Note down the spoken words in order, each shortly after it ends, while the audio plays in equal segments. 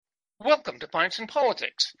Welcome to Pints and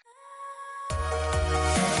Politics.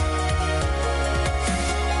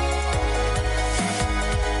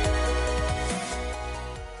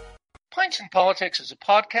 Pints and Politics is a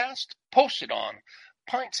podcast posted on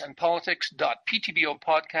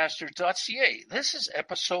pintsandpolitics.ptbopodcasters.ca. This is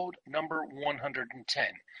episode number 110.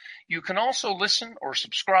 You can also listen or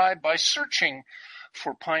subscribe by searching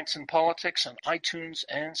for Pints and Politics on iTunes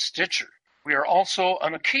and Stitcher. We are also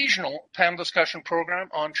an occasional panel discussion program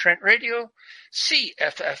on Trent Radio,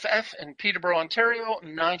 CFFF in Peterborough, Ontario,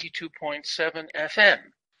 92.7 FM.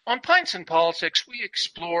 On Pints and Politics, we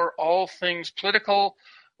explore all things political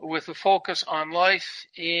with a focus on life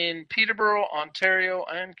in Peterborough, Ontario,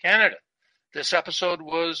 and Canada. This episode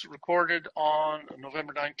was recorded on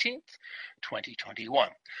November 19th, 2021.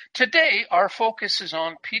 Today, our focus is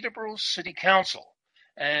on Peterborough City Council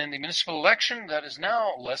and the municipal election that is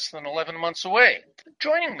now less than 11 months away.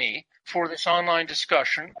 Joining me for this online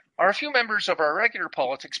discussion are a few members of our regular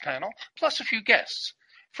politics panel, plus a few guests.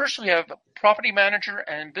 First, we have property manager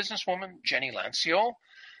and businesswoman Jenny Lancio.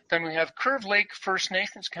 Then we have Curve Lake First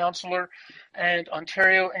Nations Councillor and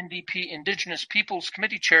Ontario NDP Indigenous Peoples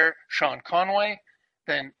Committee Chair Sean Conway.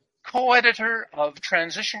 Then co-editor of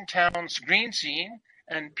Transition Towns Green Zine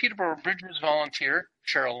and Peterborough Bridges volunteer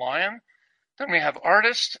Cheryl Lyon. Then we have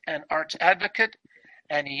artist and arts advocate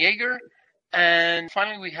Annie Yeager. And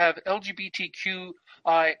finally, we have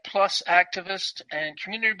LGBTQI plus activist and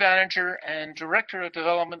community manager and director of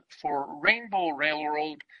development for Rainbow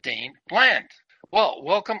Railroad, Dane Bland. Well,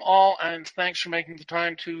 welcome all, and thanks for making the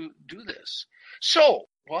time to do this. So,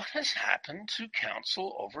 what has happened to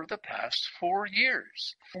council over the past 4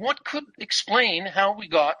 years? What could explain how we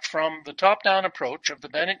got from the top-down approach of the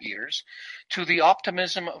Bennett years to the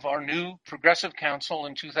optimism of our new progressive council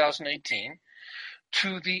in 2018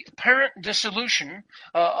 to the apparent dissolution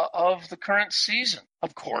of the current season?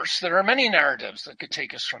 Of course, there are many narratives that could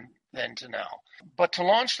take us from then to now. But to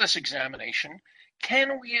launch this examination,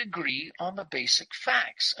 can we agree on the basic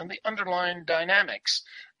facts and the underlying dynamics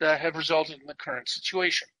that have resulted in the current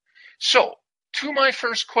situation? So, to my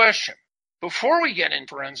first question, before we get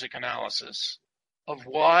into forensic analysis of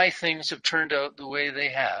why things have turned out the way they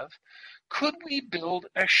have, could we build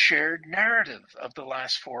a shared narrative of the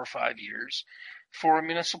last 4 or 5 years for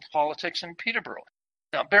municipal politics in Peterborough?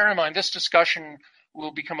 Now, bear in mind, this discussion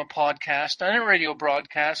will become a podcast and a radio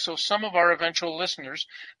broadcast, so some of our eventual listeners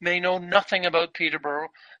may know nothing about Peterborough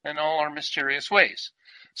and all our mysterious ways.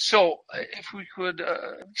 So if we could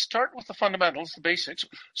start with the fundamentals, the basics.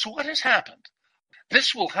 So what has happened?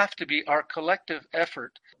 This will have to be our collective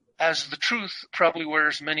effort, as the truth probably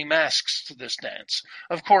wears many masks to this dance.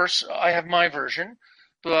 Of course, I have my version,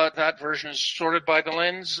 but that version is sorted by the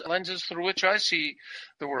lenses through which I see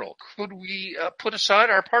the world. Could we put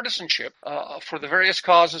aside our partisanship for the various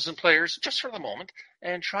causes and players just for the moment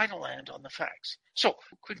and try to land on the facts? So,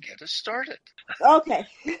 who could get us started? Okay.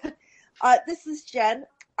 This is Jen.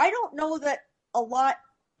 I don't know that a lot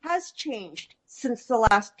has changed since the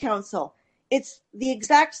last council. It's the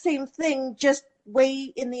exact same thing, just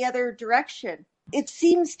way in the other direction. It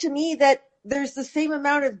seems to me that there's the same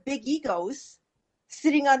amount of big egos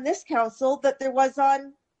sitting on this council that there was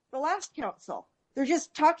on the last council. They're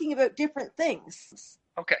just talking about different things.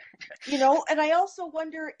 Okay. You know, and I also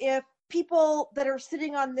wonder if people that are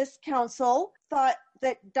sitting on this council thought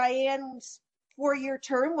that Diane's 4-year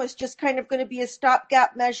term was just kind of going to be a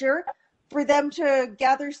stopgap measure for them to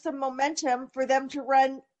gather some momentum for them to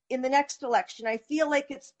run in the next election. I feel like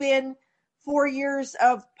it's been 4 years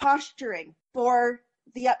of posturing for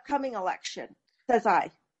the upcoming election, says I.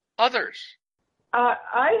 Others?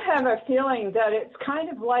 I have a feeling that it's kind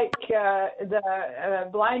of like the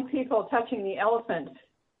blind people touching the elephant.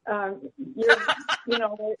 You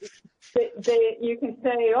can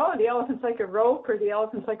say, oh, the elephant's like a rope, or the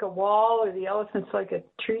elephant's like a wall, or the elephant's like a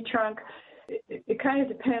tree trunk. It kind of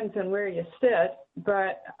depends on where you sit.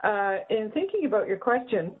 But in thinking about your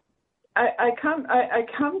question,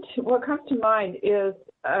 what comes to mind is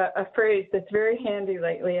a phrase that's very handy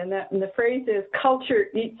lately, and the phrase is "culture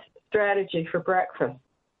eats strategy for breakfast,"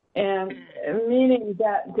 and meaning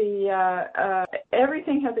that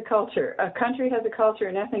everything has a culture. A country has a culture,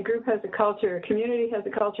 an ethnic group has a culture, a community has a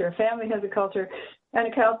culture, a family has a culture, and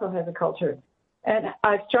a council has a culture. And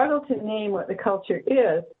I've struggled to name what the culture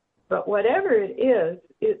is, but whatever it is,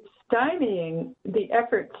 it's stymieing the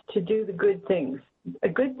efforts to do the good things.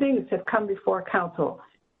 Good things have come before council.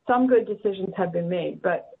 Some good decisions have been made,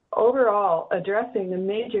 but overall, addressing the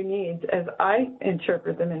major needs as I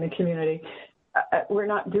interpret them in the community, we're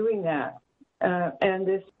not doing that. And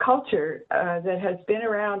this culture that has been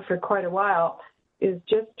around for quite a while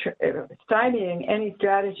just stymieing any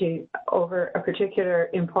strategy over a particular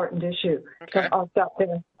important issue. Okay. So I'll stop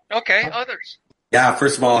there. Okay, others. Yeah,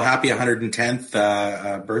 first of all, happy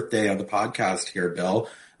 110th birthday of the podcast here, Bill.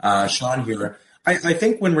 Sean here. I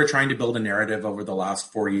think when we're trying to build a narrative over the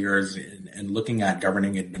last 4 years and looking at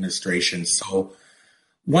governing administration, so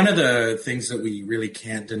one of the things that we really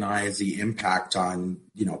can't deny is the impact on,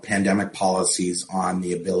 pandemic policies on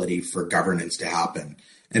the ability for governance to happen.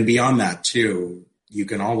 And beyond that, too, you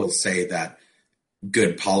can always say that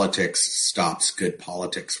good politics stops good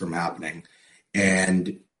politics from happening.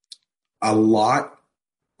 And a lot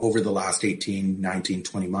over the last 18, 19,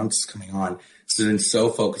 20 months coming on has been so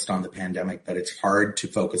focused on the pandemic that it's hard to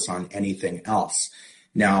focus on anything else.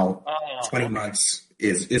 Now, 20 months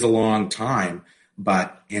is a long time,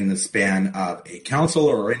 but in the span of a council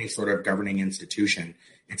or any sort of governing institution,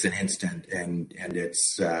 it's an instant and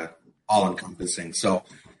it's all-encompassing. So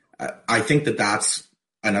I think that that's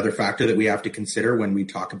another factor that we have to consider when we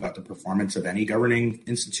talk about the performance of any governing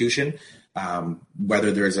institution.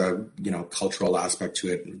 Whether there's a cultural aspect to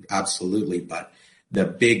it, absolutely, but the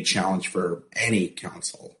big challenge for any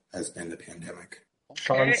council has been the pandemic.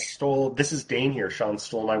 Sean stole. This is Dane here. Sean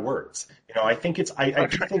stole my words. I think it's. I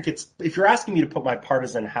do think it's. If you're asking me to put my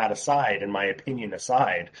partisan hat aside and my opinion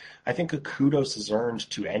aside, I think a kudos is earned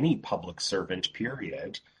to any public servant.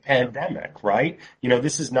 Period. Pandemic, right?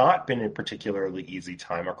 This has not been a particularly easy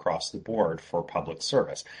time across the board for public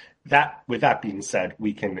service. With that being said,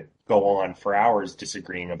 we can go on for hours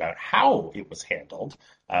disagreeing about how it was handled,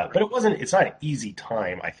 but it's not an easy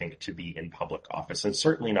time, I think, to be in public office, and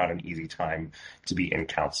certainly not an easy time to be in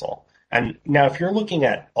council. And now, if you're looking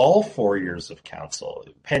at all 4 years of council,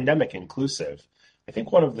 pandemic inclusive, I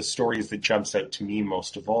think one of the stories that jumps out to me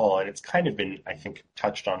most of all, and it's kind of been, I think,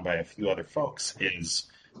 touched on by a few other folks, is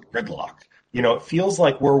gridlock. It feels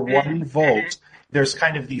like we're one vote. There's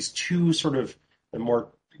kind of these two sort of the more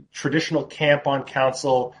traditional camp on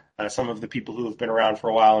council, some of the people who have been around for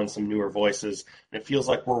a while and some newer voices. And it feels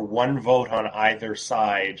like we're one vote on either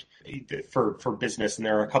side for business. And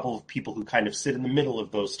there are a couple of people who kind of sit in the middle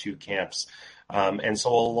of those two camps. And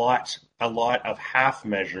so a lot of half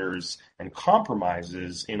measures and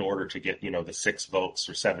compromises in order to get, the 6 votes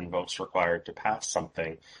or 7 votes required to pass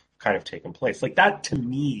something kind of taken place. Like that, to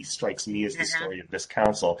me, strikes me as the story of this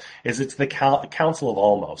council, is it's the council of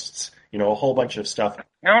almosts. A whole bunch of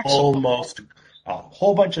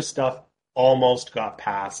stuff almost got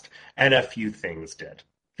passed, and a few things did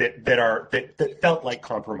that felt like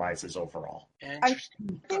compromises overall. I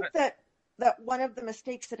think that one of the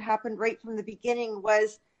mistakes that happened right from the beginning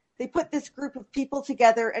was they put this group of people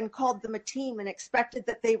together and called them a team and expected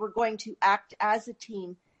that they were going to act as a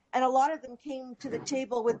team. And a lot of them came to the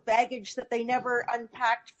table with baggage that they never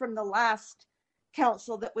unpacked from the last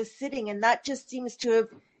council that was sitting. And that just seems to have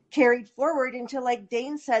carried forward into, like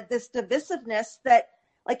Dane said, this divisiveness that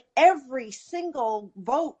like every single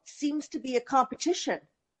vote seems to be a competition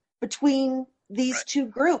between these two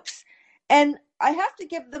groups. And I have to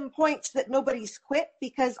give them points that nobody's quit,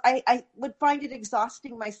 because I would find it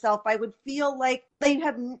exhausting myself. I would feel like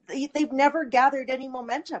they've never gathered any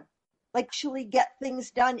momentum, like actually get things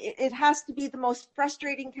done. It has to be the most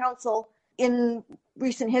frustrating council in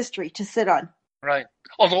recent history to sit on. Right.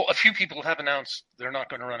 Although a few people have announced they're not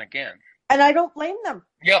going to run again. And I don't blame them.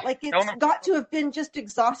 Yeah. Like it's got to have been just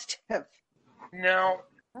exhaustive. Now,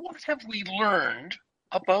 what have we learned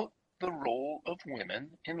about the role of women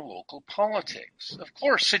in local politics? Of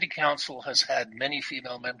course, City Council has had many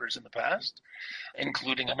female members in the past,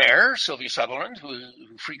 including a mayor, Sylvia Sutherland, who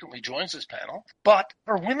frequently joins this panel. But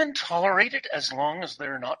are women tolerated as long as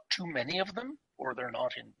there are not too many of them, or they're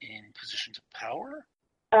not in positions of power?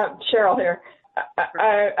 Cheryl here.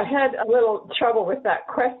 I had a little trouble with that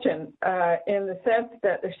question in the sense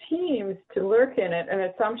that there seems to lurk in it an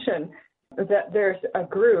assumption that there's a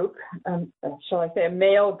group, shall I say a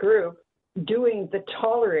male group, doing the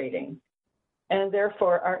tolerating and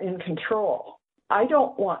therefore are in control. I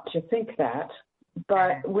don't want to think that,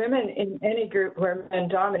 but women in any group where men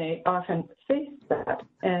dominate often face that,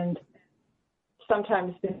 and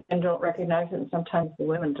sometimes the men don't recognize it and sometimes the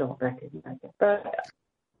women don't recognize it. But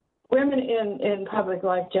women in public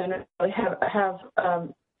life generally are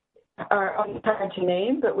hard to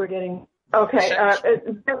name, but we're getting okay.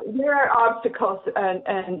 There are obstacles,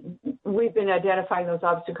 and we've been identifying those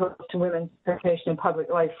obstacles to women's participation in public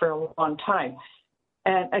life for a long time.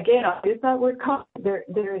 And again, I'll use that word there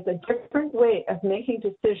is a different way of making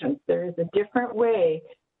decisions. There is a different way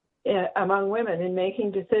among women in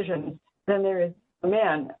making decisions than there is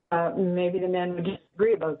men. Maybe the men would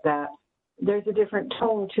disagree about that. There's a different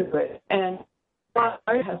tone to it. And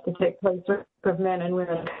it has to take place of men and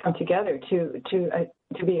women come together to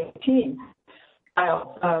be a team.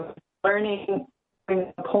 Learning,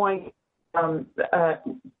 a point,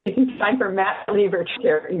 taking time for mat leave or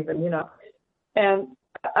chair even, And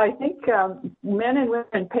I think men and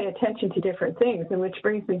women pay attention to different things, and which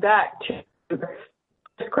brings me back to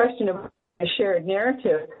this question of a shared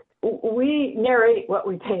narrative. We narrate what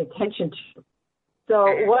we pay attention to. So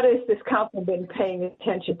what has this council been paying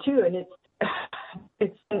attention to? And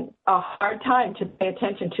it's been a hard time to pay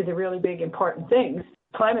attention to the really big important things,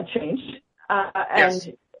 climate change. Yes.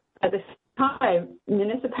 And at the same time,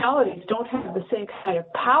 municipalities don't have the same kind of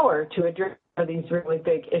power to address these really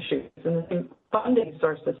big issues and the same funding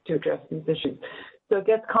sources to address these issues. So it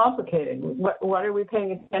gets complicated. What are we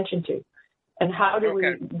paying attention to? And how do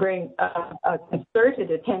we bring a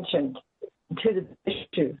concerted attention to the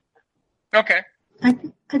issues? Okay.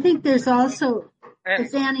 I think there's also,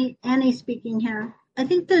 it's Annie speaking here. I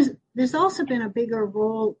think there's also been a bigger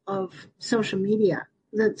role of social media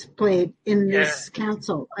that's played in this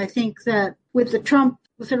council. I think that with the Trump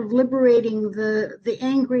sort of liberating the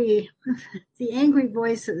angry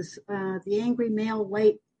voices, the angry male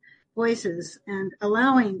white voices, and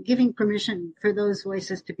giving permission for those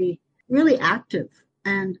voices to be really active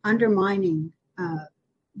and undermining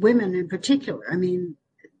women in particular. I mean,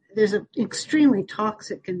 there's an extremely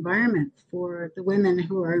toxic environment for the women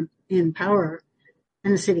who are in power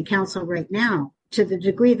in the city council right now, to the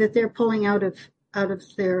degree that they're pulling out of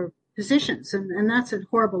their positions. And that's a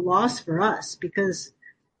horrible loss for us, because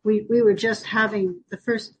we were just having the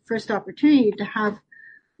first opportunity to have,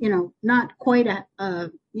 not quite a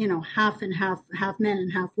half and half men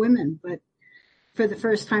and half women, but for the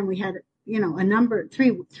first time we had,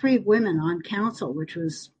 three women on council, which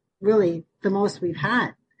was really the most we've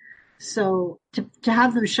had. So to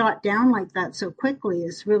have them shot down like that so quickly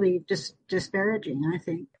is really just disparaging, I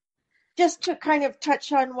think. Just to kind of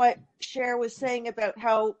touch on what Cher was saying about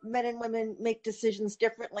how men and women make decisions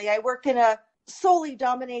differently. I work in a solely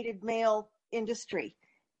dominated male industry,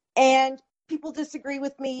 and people disagree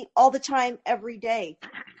with me all the time, every day.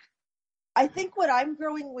 I think what I'm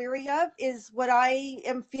growing weary of is what I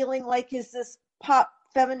am feeling like is this pop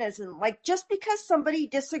feminism. Like, just because somebody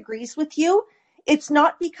disagrees with you, it's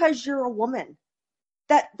not because you're a woman.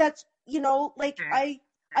 That's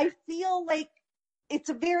I feel like it's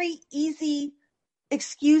a very easy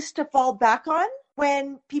excuse to fall back on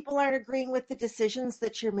when people aren't agreeing with the decisions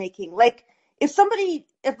that you're making. Like, if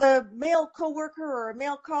a male coworker or a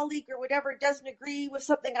male colleague or whatever doesn't agree with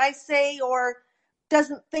something I say or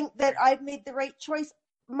doesn't think that I've made the right choice,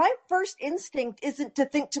 my first instinct isn't to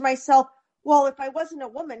think to myself, well, if I wasn't a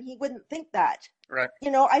woman, he wouldn't think that. Right.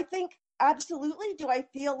 I think absolutely. Do I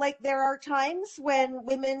feel like there are times when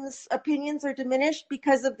women's opinions are diminished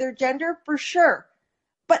because of their gender? For sure.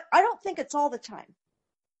 But I don't think it's all the time.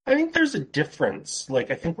 I think there's a difference. I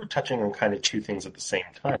think we're touching on kind of two things at the same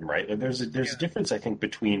time, right? There's a difference, I think,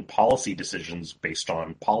 between policy decisions based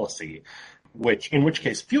on policy, in which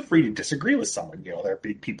case, feel free to disagree with someone.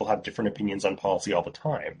 People have different opinions on policy all the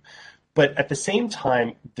time. But at the same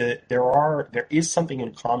time, there is something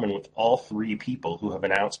in common with all three people who have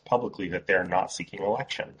announced publicly that they're not seeking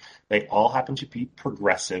election. They all happen to be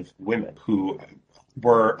progressive women who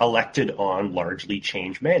were elected on largely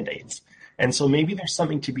change mandates. And so maybe there's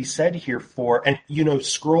something to be said here for, and,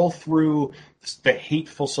 scroll through the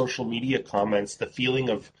hateful social media comments. The feeling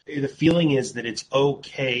is that it's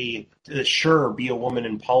okay to, sure, be a woman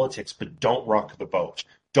in politics, but don't rock the boat.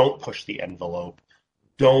 Don't push the envelope.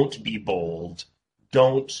 Don't be bold.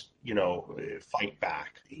 Don't, fight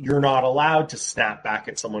back. You're not allowed to snap back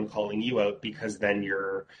at someone calling you out, because then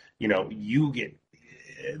you get.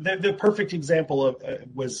 The perfect example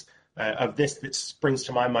of this that springs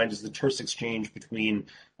to my mind is the terse exchange between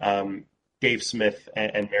Dave Smith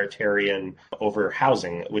and Mayor Therrien over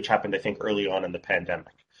housing, which happened, I think, early on in the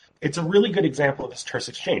pandemic. It's a really good example of this terse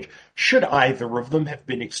exchange. Should either of them have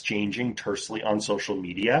been exchanging tersely on social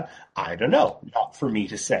media? I don't know. Not for me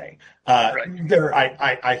to say.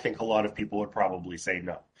 I think a lot of people would probably say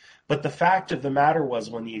no. But the fact of the matter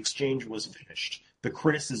was, when the exchange was finished, the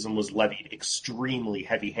criticism was levied extremely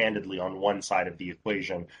heavy-handedly on one side of the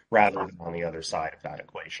equation rather than on the other side of that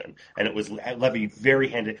equation. And it was levied very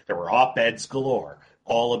handed. There were op-eds galore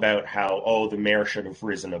all about how, the mayor should have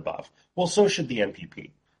risen above. Well, so should the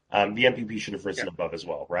MPP. The MPP should have risen above as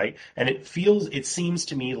well, right? And it seems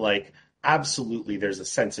to me like absolutely there's a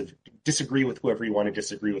sense of disagree with whoever you want to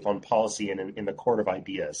disagree with on policy and in the court of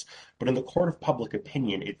ideas. But in the court of public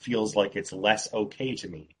opinion, it feels like it's less okay to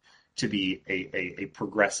me to be a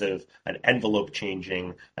progressive, an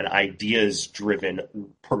envelope-changing, an ideas-driven,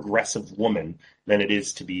 progressive woman than it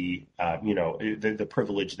is to be, the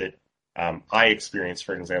privilege that I experience,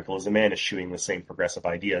 for example, as a man eschewing the same progressive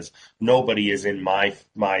ideas. Nobody is in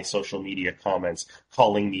my social media comments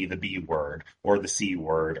calling me the B word or the C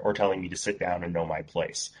word or telling me to sit down and know my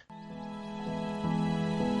place.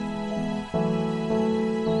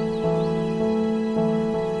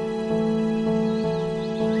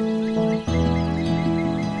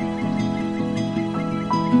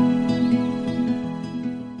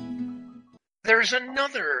 There's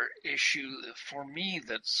another issue for me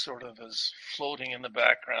that sort of is floating in the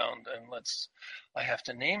background, and I have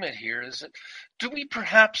to name it here, is that do we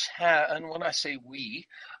perhaps have, and when I say we,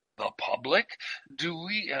 the public, do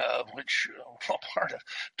we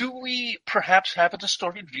perhaps have a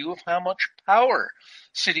distorted view of how much power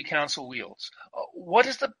City Council wields? What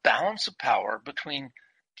is the balance of power between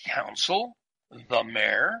council, the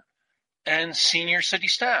mayor, and senior city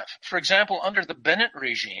staff? For example, under the Bennett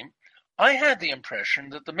regime, I had the impression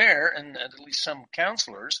that the mayor and at least some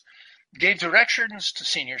councillors gave directions to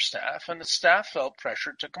senior staff, and the staff felt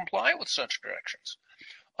pressured to comply with such directions.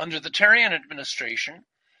 Under the Therrien administration,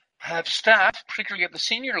 have staff, particularly at the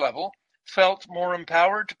senior level, felt more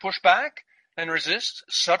empowered to push back and resist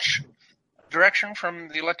such direction from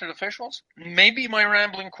the elected officials? Maybe my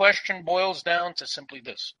rambling question boils down to simply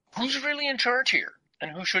this: who's really in charge here,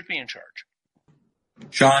 and who should be in charge?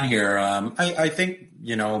 Sean here. I think,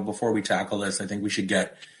 before we tackle this, I think we should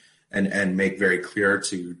get and make very clear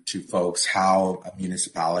to folks how a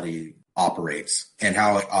municipality operates and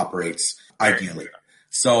how it operates ideally.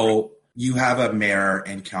 So you have a mayor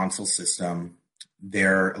and council system.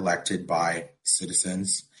 They're elected by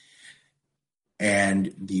citizens,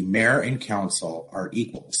 and the mayor and council are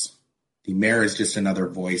equals. The mayor is just another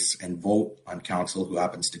voice and vote on council who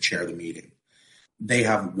happens to chair the meeting. They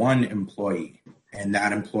have one employee, and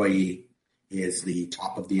that employee is the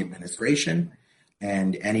top of the administration.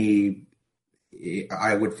 And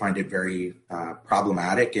I would find it very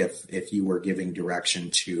problematic if you were giving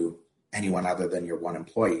direction to anyone other than your one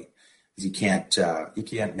employee. You can't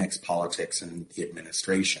mix politics and the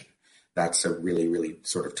administration. That's a really, really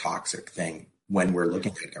sort of toxic thing when we're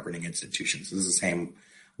looking at governing institutions. This is the same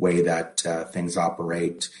way that things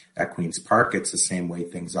operate at Queen's Park. It's the same way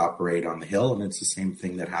things operate on the Hill, and it's the same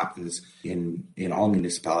thing that happens in all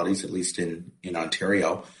municipalities, at least in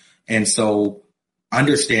Ontario. And so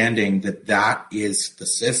understanding that is the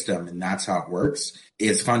system and that's how it works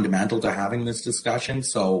is fundamental to having this discussion.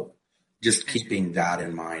 So just keeping that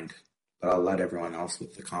in mind. But I'll let everyone else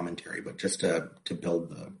with the commentary, but just to build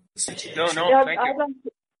the situation. No, thank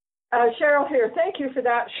you. Cheryl here. Thank you for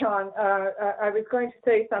that, Sean. I was going to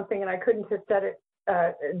say something and I couldn't have said it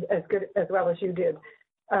as well as you did.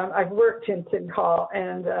 I've worked in City Hall,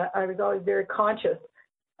 and I was always very conscious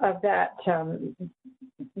of that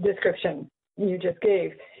description you just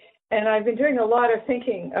gave. And I've been doing a lot of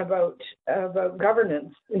thinking about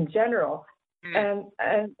governance in general.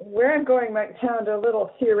 And where I'm going might sound a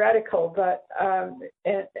little theoretical, but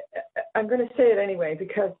I'm going to say it anyway,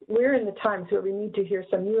 because we're in the times where we need to hear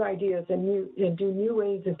some new ideas and do new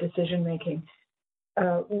ways of decision making.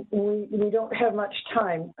 We don't have much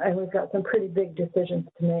time, and we've got some pretty big decisions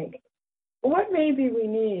to make. What maybe we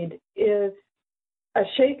need is a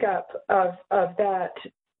shakeup of that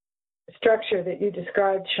structure that you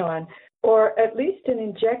described, Sean, or at least an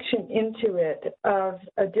injection into it of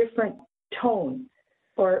a different tone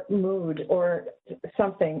or mood or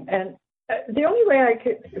something. And the only way I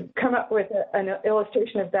could come up with an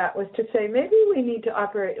illustration of that was to say maybe we need to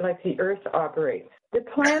operate like the Earth operates. The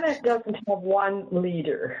planet doesn't have one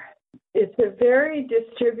leader. It's a very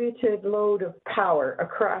distributed load of power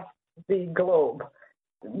across the globe.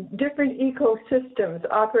 Different ecosystems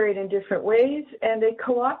operate in different ways, and they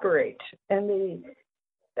cooperate, and they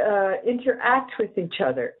interact with each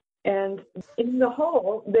other. And in the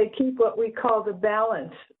whole, they keep what we call the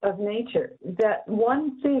balance of nature, that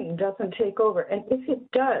one thing doesn't take over. And if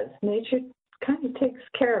it does, nature kind of takes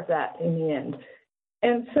care of that in the end.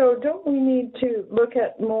 And so don't we need to look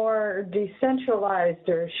at more decentralized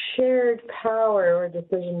or shared power or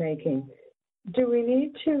decision making? Do we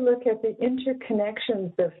need to look at the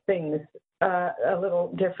interconnections of things a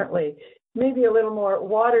little differently, maybe a little more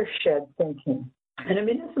watershed thinking? And a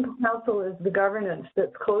municipal council is the governance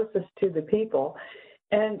that's closest to the people.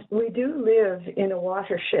 And we do live in a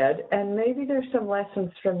watershed, and maybe there's some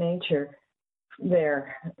lessons from nature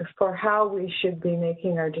there for how we should be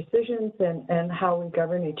making our decisions and how we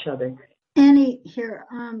govern each other. Annie here,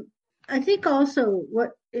 I think also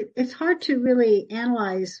it's hard to really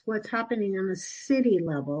analyze what's happening on a city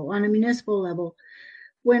level, on a municipal level,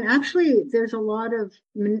 when actually there's a lot of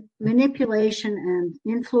manipulation and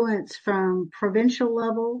influence from provincial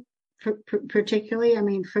level, particularly. I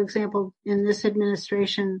mean, for example, in this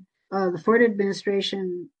administration, the Ford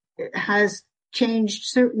administration has changed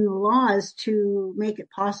certain laws to make it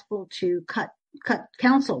possible to cut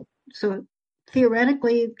council. So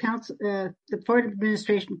theoretically, the Ford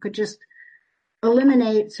administration could just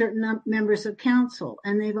eliminate certain members of council,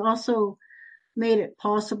 and they've also made it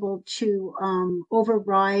possible to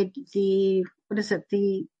override the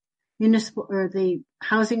municipal or the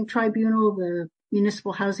housing tribunal, the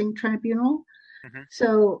municipal housing tribunal. Mm-hmm.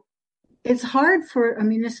 So it's hard for a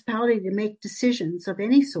municipality to make decisions of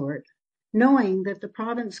any sort, knowing that the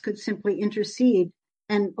province could simply intercede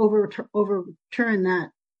and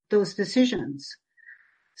overturn those decisions.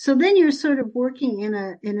 So then you're sort of working in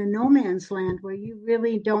a no man's land where you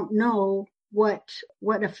really don't know what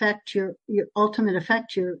effect your ultimate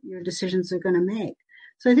effect your decisions are going to make.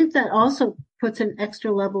 So I think that also puts an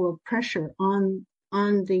extra level of pressure on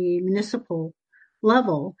the municipal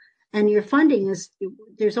level. And your funding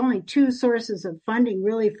there's only two sources of funding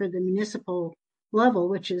really for the municipal level,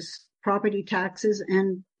 which is property taxes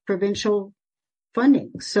and provincial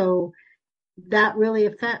funding. So that really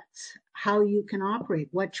affects how you can operate,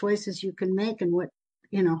 what choices you can make, and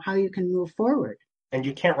how you can move forward. And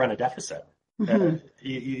you can't run a deficit. Mm-hmm.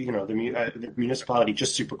 The municipality,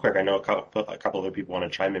 just super quick, I know a couple other people want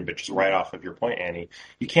to chime in, but just right off of your point, Annie,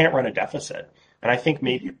 you can't run a deficit. And I think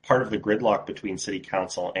maybe part of the gridlock between city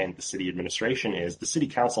council and the city administration is the city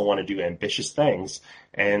council want to do ambitious things,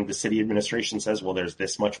 and the city administration says, well, there's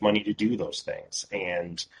this much money to do those things,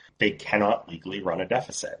 and they cannot legally run a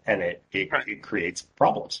deficit, and it creates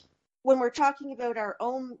problems. When we're talking about our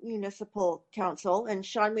own municipal council, and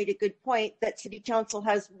Sean made a good point that city council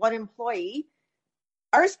has one employee,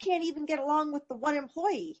 ours can't even get along with the one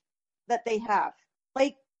employee that they have.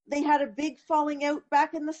 Like, they had a big falling out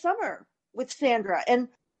back in the summer with Sandra, and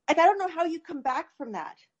I don't know how you come back from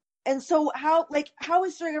that. And so how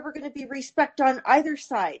is there ever going to be respect on either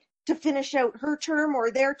side to finish out her term or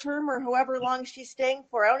their term or however long she's staying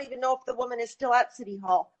for? I don't even know if the woman is still at City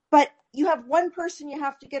Hall. But you have one person you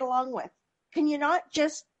have to get along with. Can you not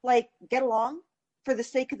just get along for the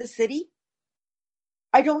sake of the city?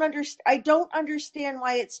 I don't understand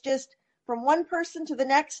why it's just from one person to the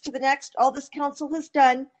next. All this council has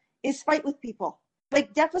done is fight with people.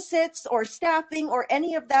 Like deficits or staffing or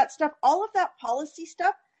any of that stuff, all of that policy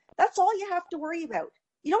stuff, that's all you have to worry about.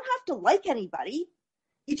 You don't have to like anybody.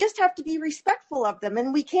 You just have to be respectful of them.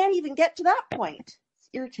 And we can't even get to that point.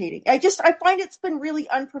 Irritating. I find it's been really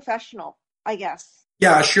unprofessional, I guess.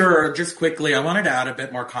 Yeah, sure. Just quickly, I wanted to add a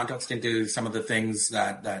bit more context into some of the things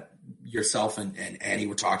that yourself and Annie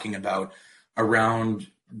were talking about around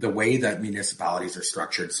the way that municipalities are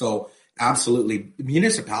structured. So absolutely,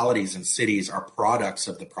 municipalities and cities are products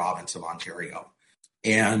of the province of Ontario.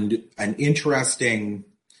 And an interesting,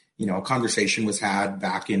 conversation was had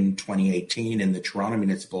back in 2018 in the Toronto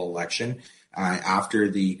municipal election after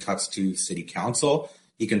the cuts to city council.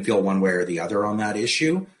 You can feel one way or the other on that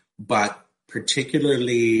issue, but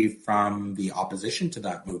particularly from the opposition to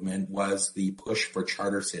that movement was the push for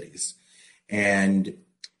charter cities. And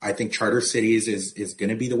I think charter cities is going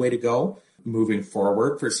to be the way to go moving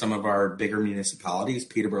forward for some of our bigger municipalities.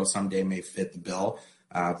 Peterborough someday may fit the bill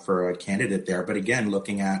for a candidate there. But again,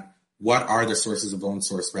 looking at what are the sources of own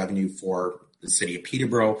source revenue for the city of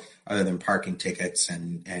Peterborough other than parking tickets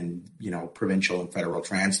and provincial and federal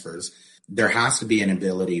transfers. There has to be an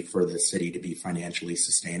ability for the city to be financially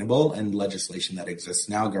sustainable, and legislation that exists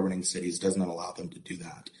now governing cities does not allow them to do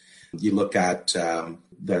that. You look at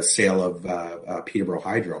the sale of Peterborough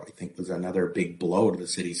Hydro, I think was another big blow to the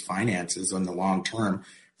city's finances in the long term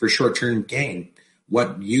for short-term gain.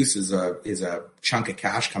 What use is a chunk of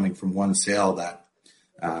cash coming from one sale that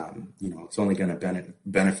it's only going to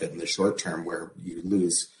benefit in the short term, where you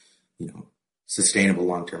lose sustainable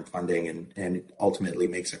long-term funding, and it ultimately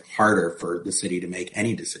makes it harder for the city to make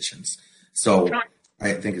any decisions. So Sean,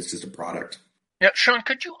 I think it's just a product. Yeah, Sean,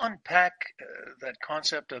 could you unpack that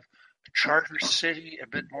concept of charter city a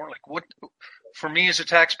bit more? Like, what, for me as a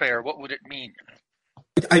taxpayer, what would it mean?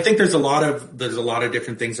 I think there's a lot of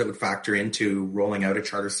different things that would factor into rolling out a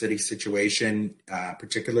charter city situation,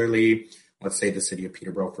 particularly, let's say, the city of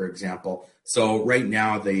Peterborough, for example. So right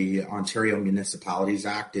now, the Ontario Municipalities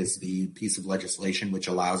Act is the piece of legislation which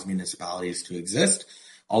allows municipalities to exist.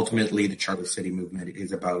 Ultimately, the charter city movement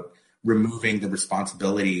is about removing the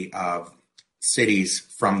responsibility of cities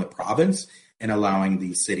from the province and allowing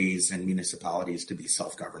the cities and municipalities to be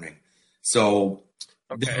self-governing. So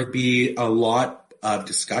there would be a lot of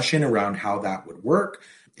discussion around how that would work.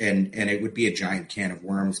 And it would be a giant can of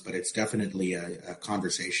worms, but it's definitely a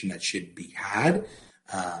conversation that should be had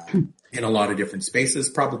in a lot of different spaces,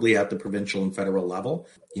 probably at the provincial and federal level.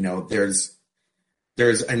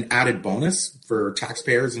 There's an added bonus for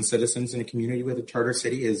taxpayers and citizens in a community with a charter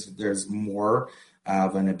city is there's more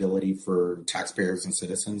of an ability for taxpayers and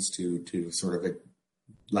citizens to sort of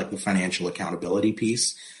like the financial accountability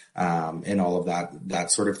piece and all of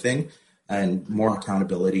that sort of thing, and more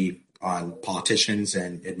accountability on politicians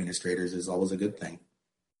and administrators is always a good thing.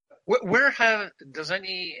 Does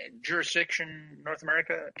any jurisdiction, North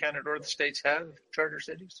America, Canada, or the States have charter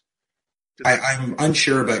cities? I'm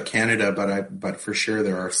unsure about Canada, but for sure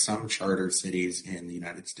there are some charter cities in the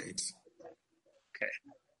United States. Okay.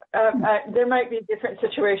 There might be a different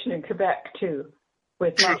situation in Quebec too,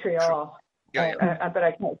 with Montreal. Yeah. But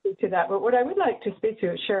I can't speak to that. But what I would like to speak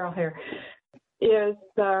to, Cheryl here, is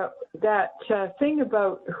that thing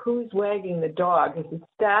about who's wagging the dog. Is it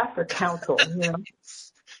staff or council?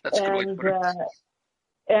 That's a good way to put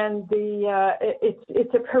it.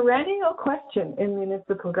 It's a perennial question in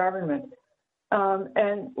municipal government.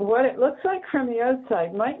 And what it looks like from the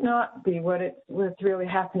outside might not be what's really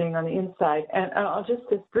happening on the inside. And I'll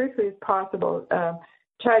just, as briefly as possible,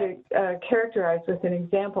 try to characterize with an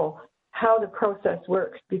example how the process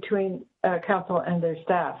works between council and their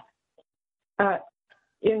staff.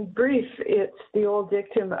 In brief, it's the old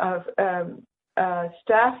dictum of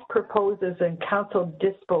staff proposes and council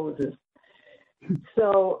disposes.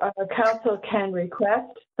 So council can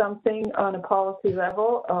request something on a policy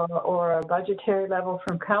level or a budgetary level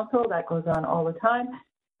from council. That goes on all the time.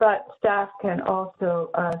 But staff can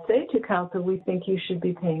also say to council, we think you should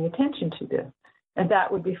be paying attention to this. And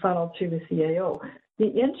that would be funneled through the CAO.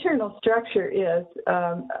 The internal structure is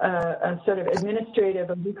a sort of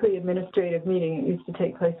a weekly administrative meeting. It used to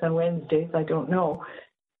take place on Wednesdays. I don't know.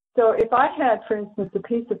 So if I had, for instance, a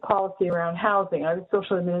piece of policy around housing, I was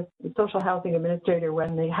social housing administrator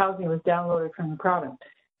when the housing was downloaded from the province.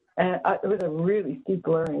 And it was a really steep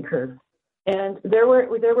learning curve. And there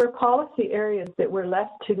were policy areas that were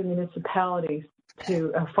left to the municipalities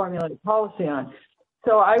to formulate policy on.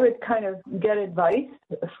 So I would kind of get advice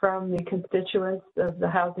from the constituents of the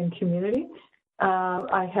housing community.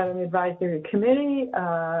 I had an advisory committee.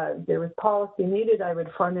 There was policy needed. I would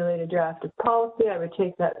formulate a draft of policy. I would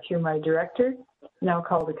take that through my director, now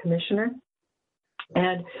called a commissioner.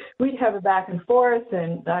 And we'd have a back and forth,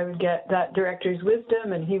 and I would get that director's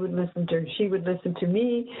wisdom, and she would listen to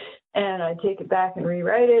me, and I'd take it back and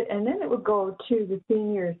rewrite it. And then it would go to the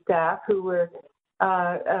senior staff who were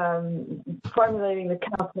formulating the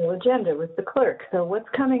council agenda with the clerk. So what's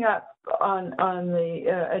coming up on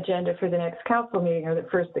the agenda for the next council meeting, or the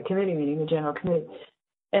committee meeting, the general committee,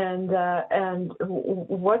 and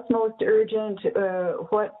what's most urgent?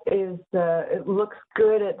 What is it looks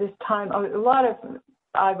good at this time? A lot of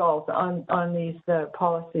eyeballs on these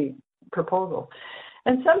policy proposals.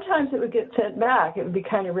 And sometimes it would get sent back. It would be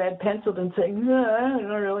kind of red penciled and saying, no, I don't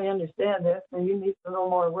really understand this, and you need a little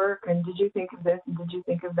more work, and did you think of this, and did you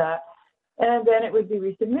think of that? And then it would be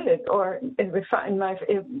resubmitted, or my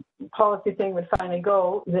policy thing would finally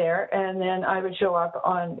go there, and then I would show up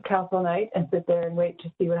on council night and sit there and wait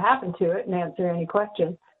to see what happened to it and answer any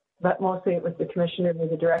questions. But mostly it was the commissioner or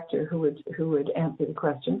the director who would answer the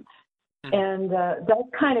questions. And that's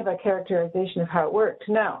kind of a characterization of how it worked.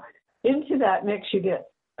 Now, into that mix, you get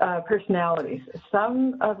personalities.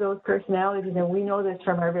 Some of those personalities, and we know this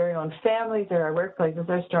from our very own families or our workplaces,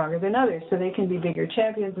 are stronger than others, so they can be bigger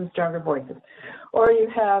champions and stronger voices. Or you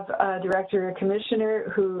have a director or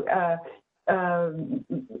commissioner who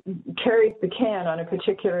carries the can on a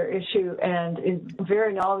particular issue and is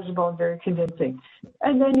very knowledgeable and very convincing.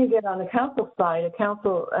 And then you get on the council side, a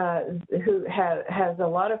council who has a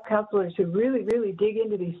lot of councillors who really, really dig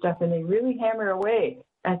into these stuff, and they really hammer away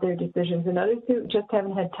at their decisions, and others who just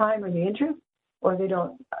haven't had time or the interest, or they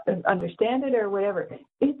don't understand it or whatever.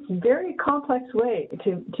 It's a very complex way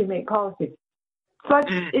to make policy. But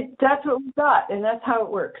that's what we've got, and that's how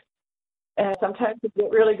it works. And sometimes we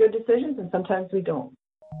get really good decisions, and sometimes we don't.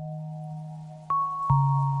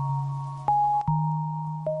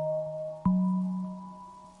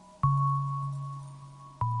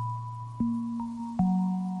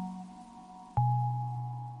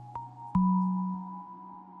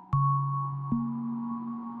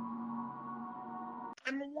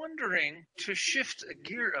 I'm wondering, to shift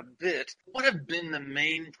gear a bit, what have been the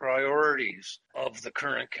main priorities of the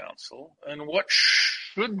current council, and what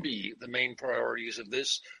should be the main priorities of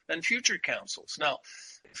this and future councils. Now,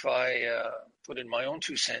 if I put in my own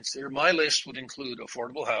 2 cents there, my list would include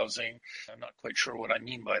affordable housing. I'm not quite sure what I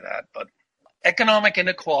mean by that, but economic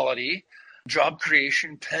inequality, job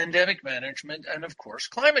creation, pandemic management, and of course,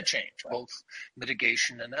 climate change, both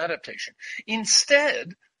mitigation and adaptation.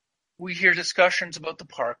 Instead, we hear discussions about the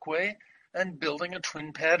Parkway and building a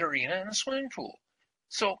twin pad arena and a swimming pool.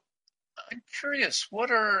 So I'm curious, what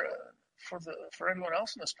are, for anyone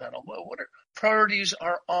else in this panel, what are priorities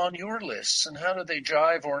are on your lists, and how do they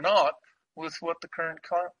jive or not with what the current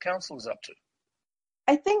council is up to?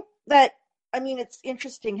 I think that, it's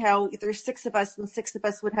interesting how there's 6 of us and 6 of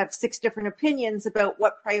us would have 6 different opinions about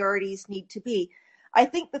what priorities need to be. I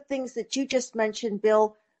think the things that you just mentioned,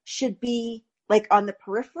 Bill, should be like on the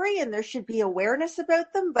periphery and there should be awareness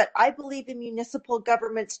about them. But I believe a municipal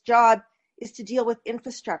government's job is to deal with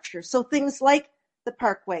infrastructure. So things like the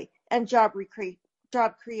Parkway and job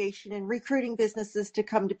creation and recruiting businesses to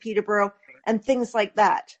come to Peterborough and things like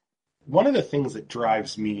that. One of the things that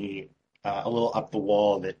drives me a little up the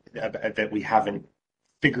wall that we haven't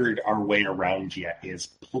figured our way around yet is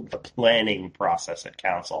the planning process at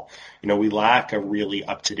council. We lack a really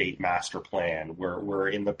up-to-date master plan. We're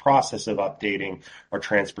in the process of updating our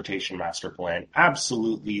transportation master plan.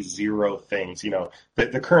 Absolutely zero things.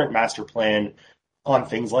 The current master plan on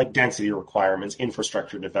things like density requirements,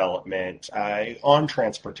 infrastructure development, on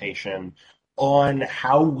transportation, on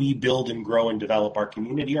how we build and grow and develop our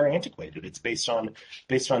community are antiquated. It's based on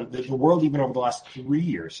the world, even over the last 3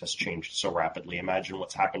 years, has changed so rapidly. Imagine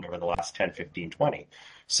what's happened over the last 10, 15, 20.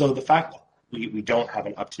 So the fact that we don't have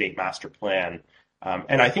an up-to-date master plan,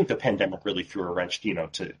 and I think the pandemic really threw a wrench, to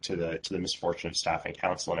the misfortune of staff and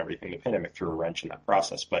council and everything. The pandemic threw a wrench in that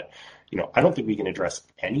process. But, I don't think we can address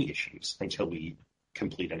any issues until we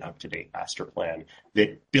complete an up-to-date master plan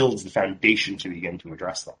that builds the foundation to begin to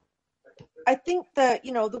address them. I think that,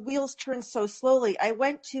 the wheels turn so slowly. I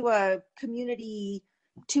went to a community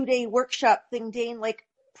 2-day workshop thing, Dane, like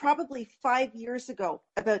probably 5 years ago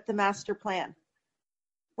about the master plan.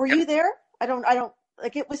 Were you there? I don't,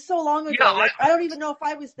 like it was so long ago. Yeah, I don't even know if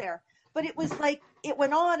I was there, but it was like, it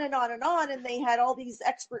went on and on and on, and they had all these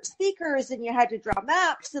expert speakers and you had to draw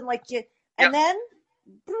maps and then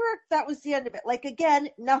that was the end of it. Like, again,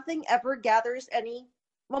 nothing ever gathers any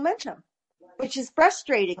momentum, which is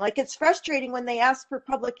frustrating. Like, it's frustrating when they ask for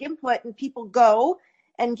public input and people go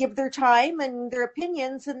and give their time and their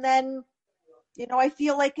opinions. And then, I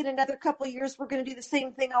feel like in another couple of years, we're going to do the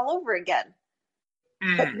same thing all over again.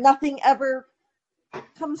 But nothing ever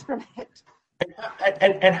comes from it.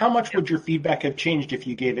 And how much would your feedback have changed if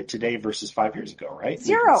you gave it today versus 5 years ago, right?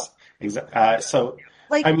 Zero. So,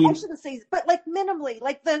 like, I shouldn't say, but like minimally,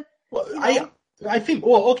 like the, I think,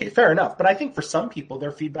 okay, fair enough. But I think for some people,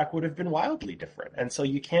 their feedback would have been wildly different. And so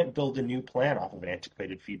you can't build a new plan off of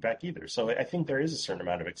antiquated feedback either. So I think there is a certain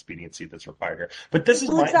amount of expediency that's required here. But this is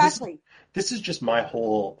this is just my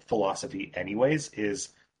whole philosophy anyways, is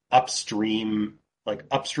upstream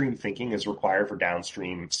thinking is required for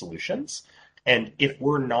downstream solutions. And if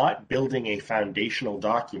we're not building a foundational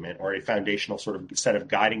document or a foundational sort of set of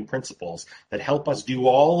guiding principles that help us do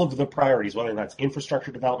all of the priorities, whether that's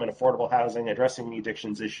infrastructure development, affordable housing, addressing the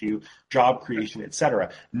addictions issue, job creation,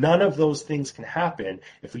 etc., none of those things can happen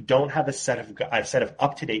if we don't have a set of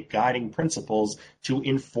up-to-date guiding principles to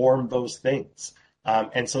inform those things.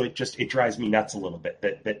 And so it drives me nuts a little bit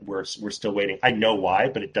that we're still waiting. I know why,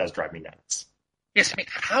 but it does drive me nuts. Yes,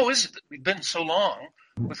 how is it that we've been so long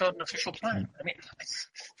without an official plan? It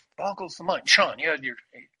boggles the mind. Sean, you had your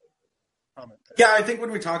comment there. Yeah, I think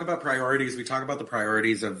when we talk about priorities, we talk about the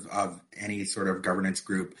priorities of any sort of governance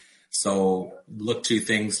group. So look to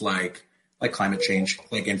things like climate change,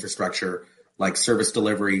 like infrastructure, like service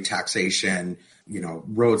delivery, taxation,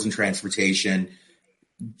 roads and transportation.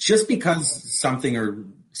 Just because something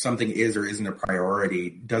is or isn't a priority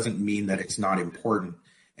doesn't mean that it's not important.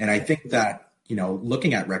 And I think that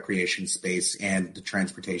looking at recreation space and the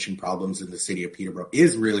transportation problems in the city of Peterborough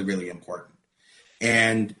is really, really important.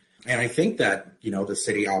 And I think that, the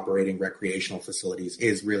city operating recreational facilities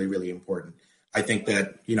is really, really important. I think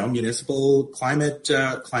that, municipal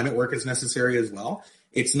climate work is necessary as well.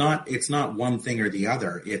 It's not one thing or the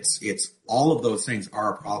other. It's all of those things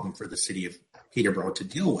are a problem for the city of Peterborough to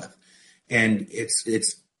deal with. And it's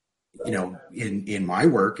in my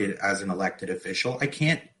work as an elected official, I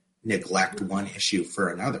can't neglect one issue for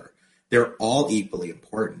another. They're all equally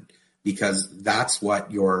important because that's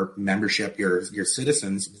what your membership, your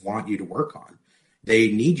citizens want you to work on.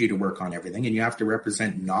 They need you to work on everything, and you have to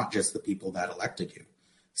represent not just the people that elected you.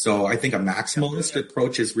 So I think a maximalist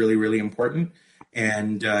approach is really, really important.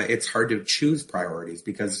 And it's hard to choose priorities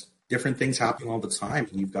because different things happen all the time,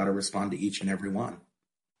 and you've got to respond to each and every one.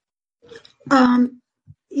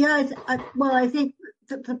 Yeah, I think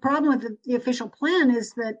the problem with the official plan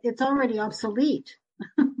is that it's already obsolete.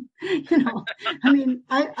 You know, I mean,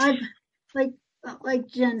 I like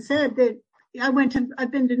Jen said, that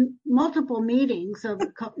I've been to multiple meetings of,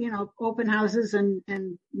 you know, open houses and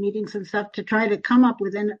meetings and stuff to try to come up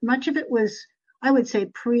with, and much of it was, I would say,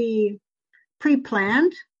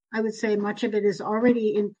 pre-planned. I would say much of it is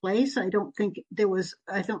already in place. I don't think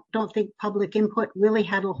public input really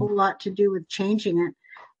had a whole lot to do with changing it.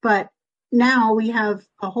 But now we have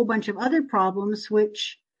a whole bunch of other problems,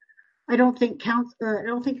 which I don't think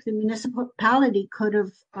the municipality could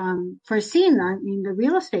have foreseen. I mean, the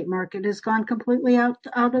real estate market has gone completely out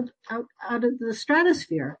of the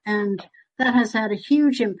stratosphere, and that has had a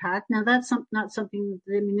huge impact. Now, that's not something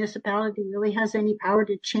the municipality really has any power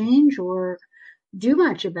to change or do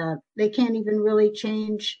much about. They can't even really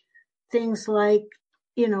change things like,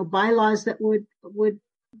 you know, bylaws that would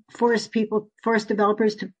force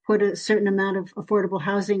developers to put a certain amount of affordable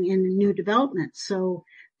housing in new developments. So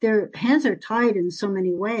their hands are tied in so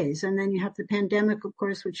many ways. And then you have the pandemic, of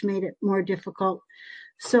course, which made it more difficult.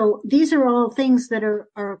 So these are all things that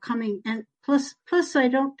are coming. And plus I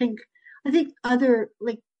think other,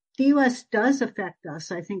 like, the U.S. does affect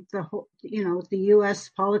us. I think the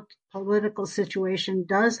U.S. political situation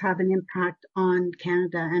does have an impact on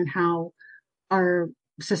Canada and how our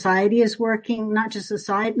society is working, not just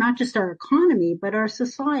our economy, but our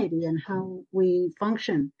society and how we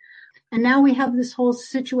function. And now we have this whole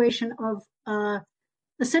situation of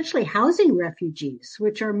essentially housing refugees,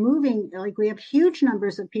 which are moving. Like, we have huge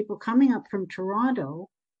numbers of people coming up from Toronto,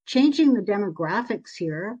 changing the demographics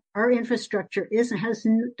here. Our infrastructure has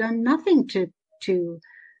done nothing to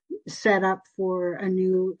set up for a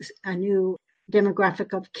new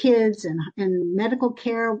demographic of kids and medical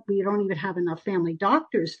care. We don't even have enough family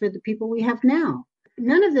doctors for the people we have now.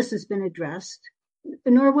 None of this has been addressed,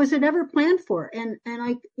 nor was it ever planned for. And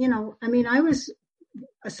I was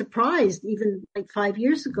surprised even like 5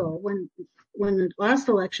 years ago when the last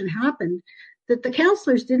election happened, that the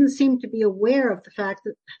councillors didn't seem to be aware of the fact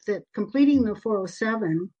that completing the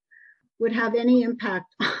 407 would have any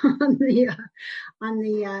impact on the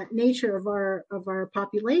nature of our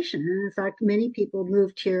population. And in fact, many people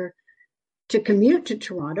moved here to commute to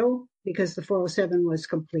Toronto because the 407 was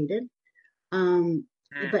completed.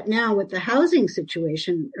 But now with the housing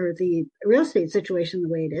situation or the real estate situation the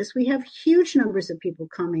way it is, we have huge numbers of people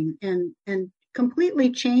coming and completely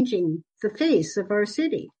changing the face of our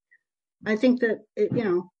city. I think that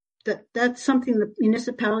that's something the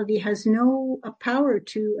municipality has no power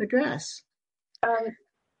to address.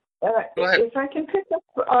 If I can pick up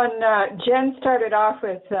on, Jen started off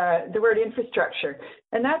with the word infrastructure,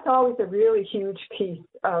 and that's always a really huge piece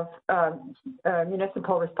of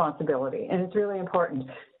municipal responsibility, and it's really important.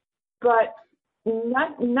 But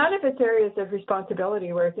none of its areas of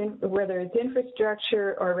responsibility, whether it's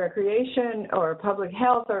infrastructure or recreation or public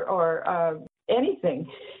health or anything,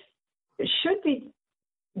 should be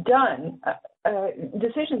done,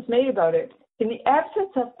 decisions made about it in the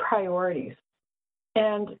absence of priorities.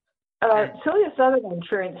 And Sylvia Sutherland,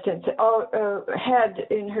 for instance, had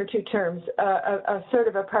in her 2 terms a sort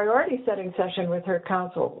of a priority setting session with her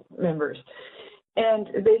council members. And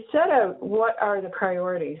they set out what are the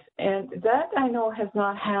priorities. And that, I know, has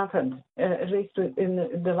not happened, at least in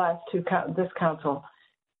the last this council.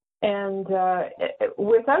 And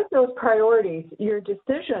without those priorities, your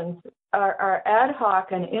decisions are ad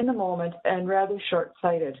hoc and in the moment and rather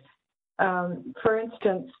short-sighted. For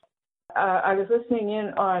instance, I was listening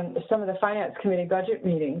in on some of the Finance Committee budget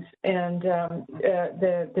meetings, and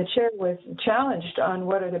the chair was challenged on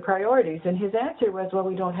what are the priorities, and his answer was, well,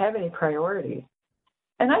 we don't have any priorities.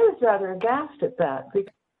 And I was rather aghast at that,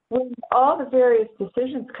 because when all the various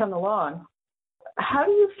decisions come along, how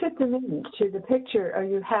do you fit them into the picture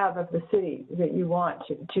you have of the city that you want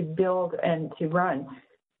to build and to run?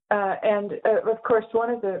 And of course, one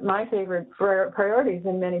of my favorite priorities,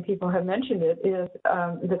 and many people have mentioned it, is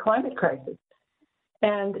the climate crisis.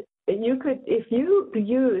 And you could, if you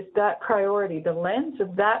use that priority, the lens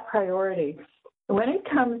of that priority, when it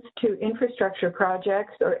comes to infrastructure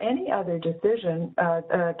projects or any other decision,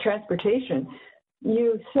 transportation,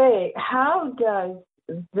 you say, how does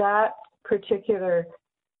that particular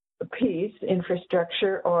piece,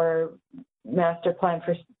 infrastructure or master plan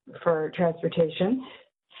for transportation,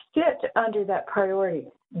 fit under that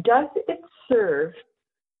priority? Does it serve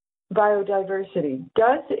biodiversity?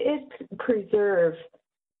 Does it preserve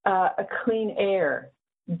a clean air?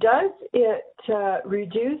 does it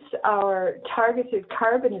reduce our targeted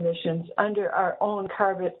carbon emissions under our own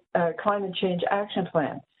climate change action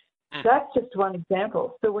plan? That's just one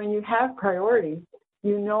example. So when you have priorities,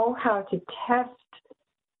 you know how to test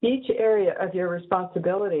each area of your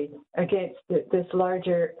responsibility against this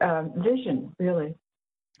larger vision, really.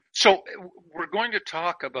 So we're going to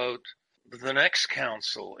talk about the next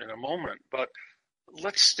council in a moment, but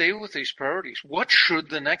let's stay with these priorities. What should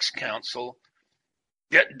the next council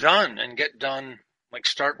get done, like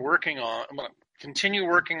start working on, continue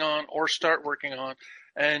working on, or start working on,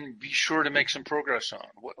 and be sure to make some progress on?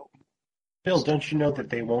 Bill, don't you know that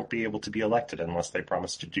they won't be able to be elected unless they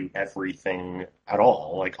promise to do everything at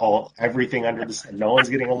all? Like everything under the sun. No one's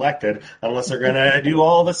getting elected unless they're going to do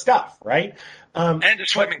all the stuff, right? And the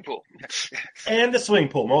swimming pool. And the swimming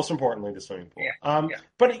pool. Most importantly, the swimming pool. Yeah.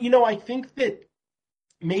 But, I think that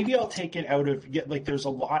maybe I'll take it out of, there's a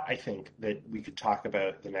lot, I think, that we could talk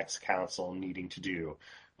about the next council needing to do.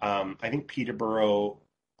 I think Peterborough,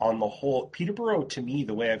 on the whole, Peterborough, to me,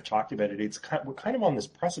 the way I've talked about it, we're kind of on this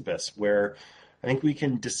precipice where I think we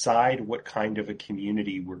can decide what kind of a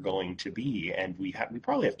community we're going to be, and we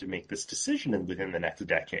probably have to make this decision within the next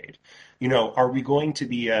decade. Are we going to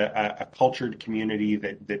be a cultured community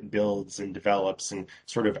that builds and develops, and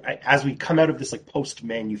sort of as we come out of this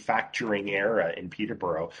post-manufacturing era in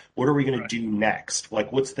Peterborough, what are we going to do next?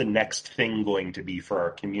 What's the next thing going to be for our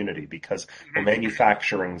community? Because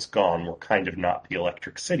manufacturing's gone, we're kind of not the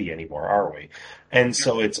Electric City anymore, are we? And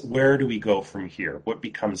so it's, where do we go from here? What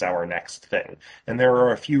becomes our next thing? And there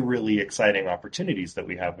are a few really exciting opportunities that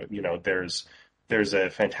we have. There's a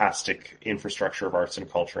fantastic infrastructure of arts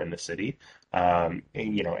and culture in the city. And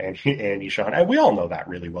Sean, we all know that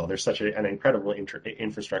really well. There's such an incredible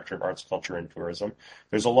infrastructure of arts, culture, and tourism.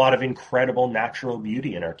 There's a lot of incredible natural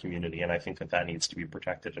beauty in our community, and I think that needs to be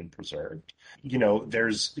protected and preserved.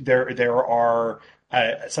 There's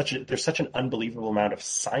such an unbelievable amount of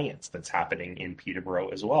science that's happening in Peterborough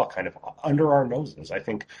as well, kind of under our noses. I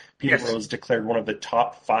think Peterborough is declared one of the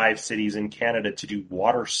top 5 cities in Canada to do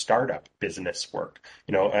water startup business work,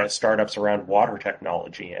 startups around water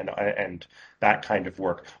technology and that kind of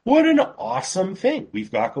work. What an awesome thing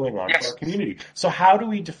we've got going on for our community. So how do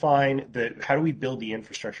we build the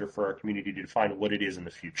infrastructure for our community to define what it is in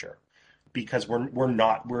the future? Because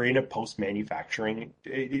we're in a post-manufacturing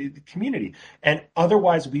community. And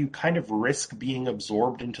otherwise we kind of risk being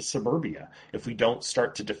absorbed into suburbia if we don't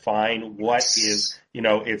start to define what is,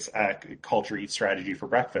 it's a culture eats strategy for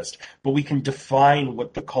breakfast. But we can define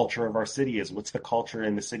what the culture of our city is. What's the culture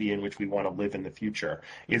in the city in which we want to live in the future?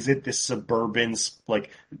 Is it this suburban, like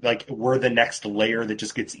we're the next layer that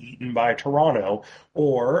just gets eaten by Toronto?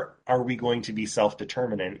 Or are we going to be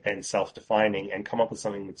self-determinant and self-defining and come up with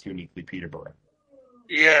something that's uniquely Peterborough?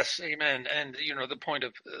 Yes, amen. And, the point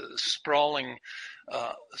of sprawling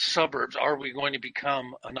suburbs, are we going to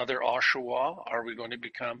become another Oshawa? Are we going to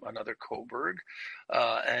become another Cobourg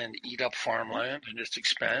and eat up farmland and just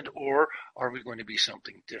expand? Or are we going to be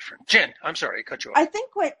something different? Jen, I'm sorry, I cut you off. I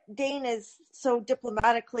think what Dane is so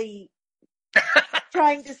diplomatically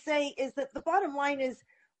trying to say is that the bottom line is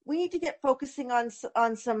we need to get focusing on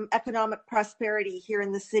some economic prosperity here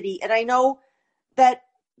in the city. And I know that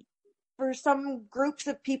for some groups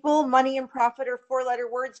of people, money and profit are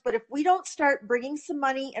 4-letter words, but if we don't start bringing some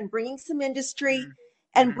money and bringing some industry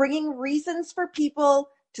and bringing reasons for people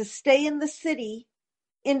to stay into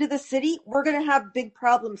the city, we're going to have big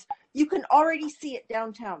problems. You can already see it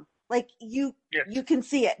downtown. You can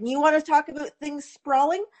see it. And you want to talk about things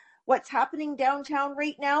sprawling? What's happening downtown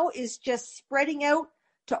right now is just spreading out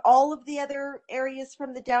to all of the other areas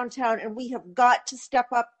from the downtown. And we have got to step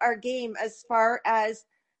up our game as far as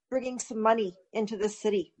bringing some money into the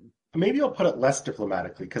city. Maybe I'll put it less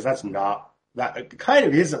diplomatically, because that kind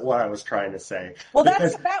of isn't what I was trying to say. Well, that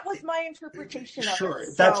was my interpretation of it. Sure,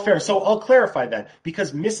 that's fair. So I'll clarify that,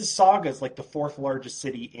 because Mississauga is like the 4th largest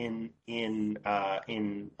city in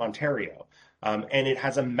Ontario. And it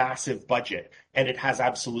has a massive budget, and it has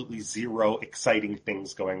absolutely zero exciting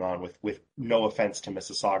things going on with no offense to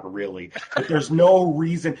Mississauga, really. But there's no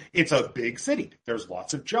reason. It's a big city. There's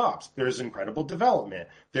lots of jobs. There's incredible development.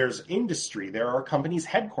 There's industry. There are companies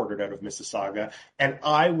headquartered out of Mississauga, and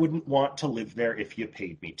I wouldn't want to live there if you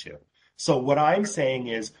paid me to. So what I'm saying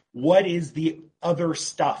is, what is the other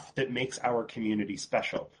stuff that makes our community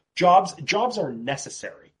special? Jobs are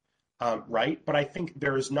necessary. Right? But I think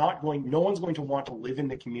no one's going to want to live in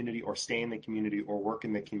the community or stay in the community or work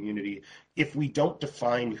in the community if we don't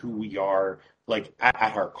define who we are, at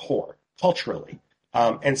our core, culturally.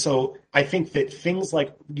 And so I think that things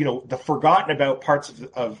like, the forgotten about parts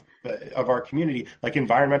of our community, like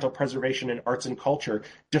environmental preservation and arts and culture,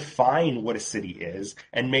 define what a city is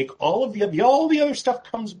and make all the other stuff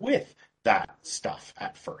comes with that stuff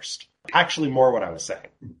at first. Actually, more what I was saying.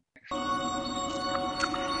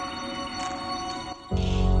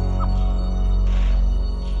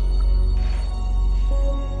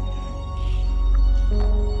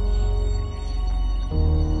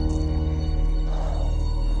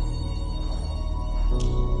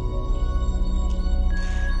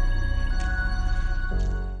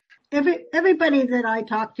 Everybody that I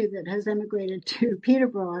talk to that has immigrated to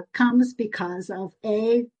Peterborough comes because of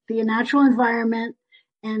A, the natural environment,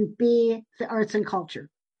 and B, the arts and culture.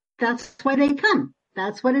 That's why they come.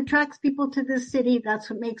 That's what attracts people to this city. That's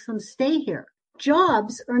what makes them stay here.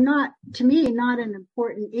 Jobs are not, to me, not an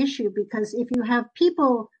important issue, because if you have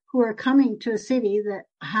people who are coming to a city that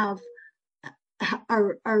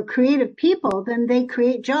are creative people, then they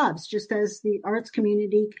create jobs, just as the arts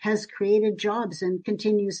community has created jobs and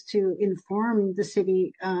continues to inform the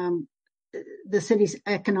city, the city's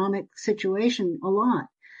economic situation a lot.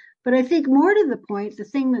 But I think more to the point, the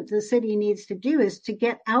thing that the city needs to do is to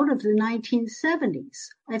get out of the 1970s.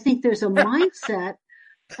 I think there's a mindset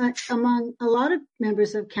among a lot of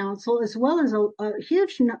members of council, as well as a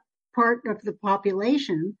huge part of the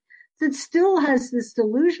population, that still has this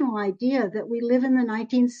delusional idea that we live in the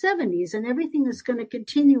 1970s and everything is going to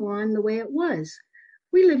continue on the way it was.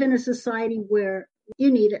 We live in a society where you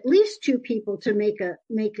need at least two people to make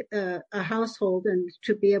a household and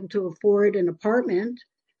to be able to afford an apartment.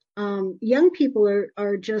 Young people are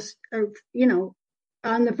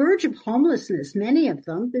on the verge of homelessness, many of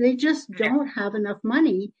them. They just don't have enough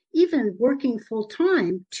money, even working full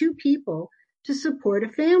time, two people to support a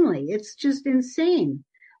family. It's just insane.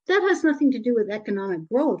 That has nothing to do with economic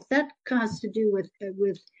growth. That has to do with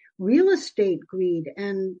real estate greed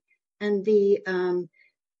and the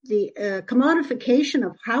commodification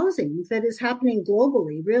of housing that is happening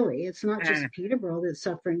globally. Really, it's not just Peterborough that's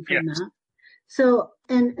suffering from that. So,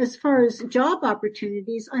 and as far as job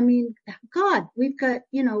opportunities, I mean, God, we've got,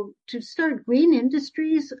 to start green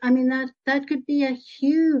industries. I mean, that could be a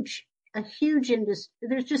huge industry.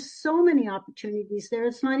 There's just so many opportunities there.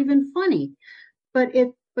 It's not even funny, but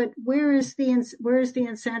where is the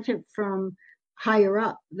incentive from higher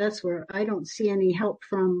up? That's where I don't see any help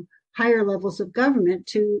from higher levels of government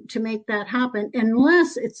to make that happen,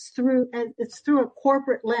 unless it's through a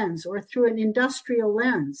corporate lens or through an industrial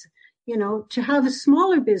lens. To have a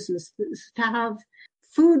smaller business, to have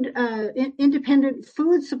food, independent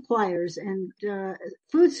food suppliers and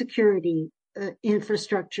food security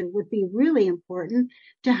infrastructure would be really important.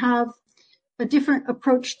 To have a different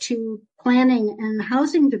approach to planning and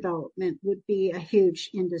housing development would be a huge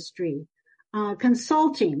industry.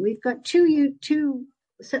 Consulting, we've got two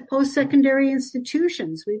post-secondary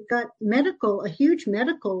institutions. We've got a huge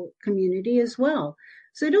medical community as well.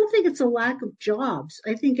 So I don't think it's a lack of jobs.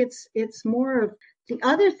 I think it's more of the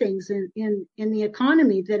other things in the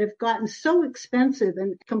economy that have gotten so expensive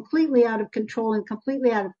and completely out of control and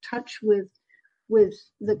completely out of touch with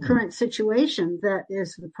the current situation that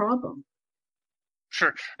is the problem.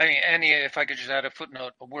 Sure. I mean, Annie, if I could just add a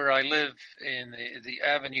footnote, where I live in the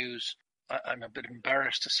avenues, I'm a bit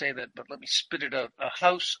embarrassed to say that, but let me spit it out. A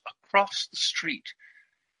house across the street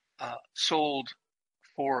sold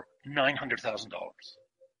for $900,000.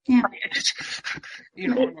 Yeah.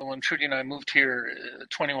 When Trudy and I moved here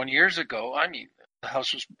 21 years ago, I mean, the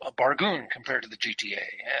house was a bargain compared to the GTA.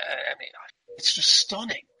 I mean, it's just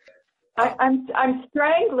stunning. I'm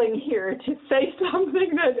strangling here to say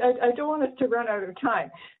something that I don't want us to run out of time,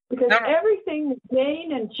 because everything that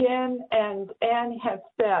Jane and Jen and Anne have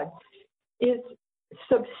said is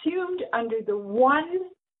subsumed under the one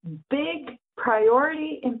big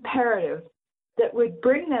priority imperative that would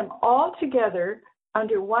bring them all together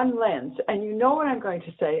under one lens. And you know what I'm going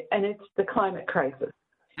to say, and it's the climate crisis.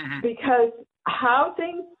 Mm-hmm. Because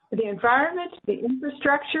housing, the environment, the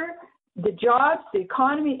infrastructure, the jobs, the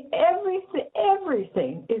economy,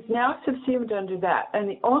 everything is now subsumed under that. And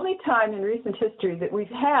the only time in recent history that we've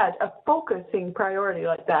had a focusing priority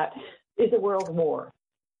like that is a world war.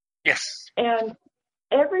 Yes. And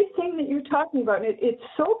everything that you're talking about, it's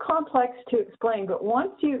so complex to explain, but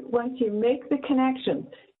once you make the connection,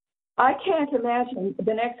 I can't imagine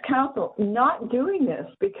the next council not doing this,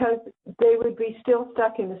 because they would be still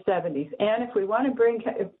stuck in the 70s. And if we want to bring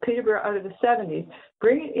Peterborough out of the 70s,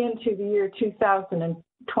 bring it into the year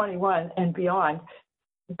 2021 and beyond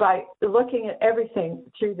by looking at everything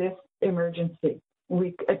through this emergency.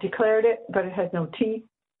 We declared it, but it has no teeth.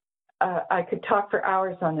 I could talk for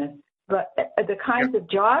hours on this, but the kinds of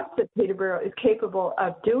jobs that Peterborough is capable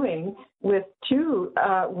of doing with two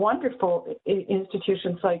wonderful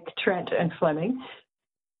institutions like Trent and Fleming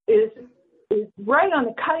is right on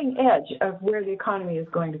the cutting edge of where the economy is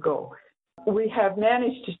going to go. We have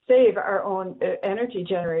managed to save our own energy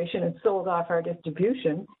generation and sold off our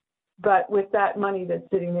distribution, but with that money that's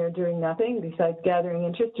sitting there doing nothing besides gathering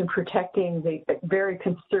interest and protecting the very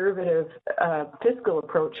conservative fiscal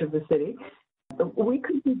approach of the city, we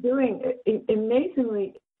could be doing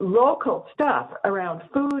amazingly local stuff around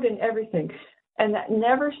food and everything. And that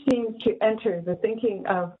never seems to enter the thinking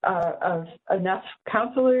of enough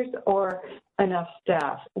councillors or enough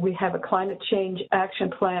staff. We have a climate change action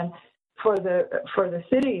plan for the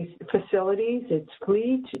city's facilities, its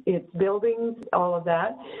fleet, its buildings, all of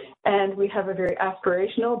that. And we have a very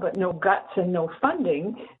aspirational but no guts and no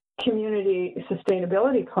funding community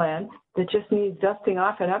sustainability plan that just needs dusting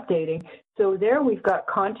off and updating. So there we've got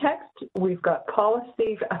context, we've got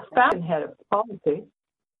policy, a fountainhead of policy.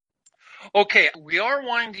 Okay, we are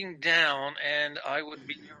winding down, and I would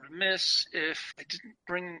be remiss if I didn't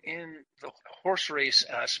bring in the horse race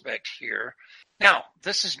aspect here. Now,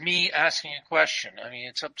 this is me asking a question. I mean,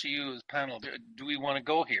 it's up to you as a panel. Do we want to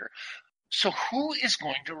go here? So who is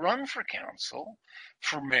going to run for council,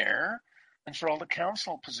 for mayor, and for all the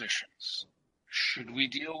council positions? Should we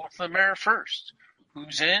deal with the mayor first?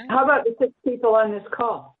 Who's in? How about the 6 people on this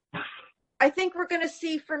call? I think we're going to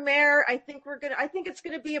see for mayor. I think it's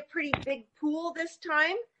going to be a pretty big pool this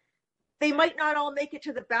time. They might not all make it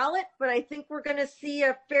to the ballot, but I think we're going to see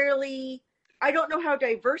a fairly, I don't know how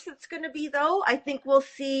diverse it's going to be though. I think we'll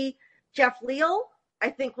see Jeff Leal. I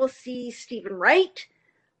think we'll see Stephen Wright.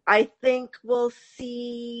 I think we'll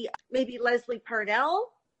see maybe Leslie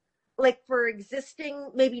Parnell, like for existing,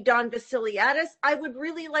 maybe Don Vasiliadis. I would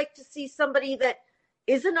really like to see somebody that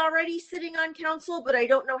isn't already sitting on council, but I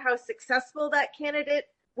don't know how successful that candidate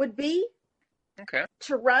would be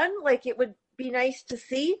to run. Like, it would be nice to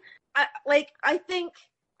see. I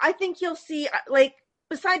think you'll see, like,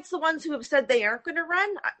 besides the ones who have said they aren't going to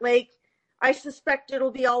run, like, I suspect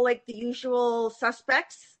it'll be all like the usual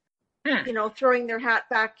suspects, you know, throwing their hat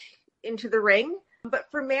back into the ring. But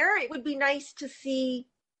for mayor, it would be nice to see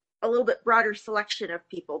a little bit broader selection of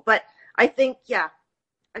people. But I think,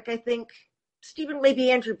 I think Stephen,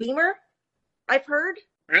 maybe Andrew Beamer, I've heard.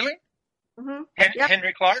 Really? Mm-hmm.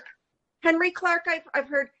 Henry Clark? Henry Clark, I've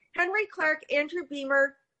heard. Henry Clark, Andrew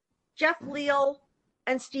Beamer, Jeff Leal,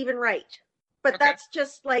 and Stephen Wright. But that's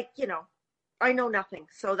just like, you know, I know nothing.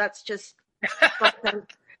 So that's just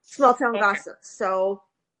small town gossip. So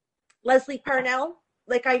Leslie Parnell,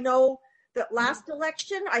 like, I know that last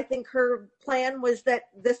election, I think her plan was that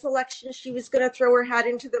this election she was going to throw her hat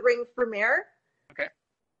into the ring for mayor. Okay.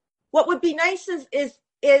 What would be nice is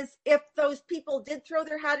if those people did throw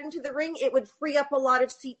their hat into the ring, it would free up a lot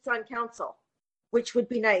of seats on council, which would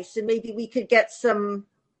be nice. And maybe we could get some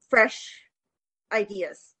fresh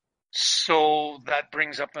ideas. So that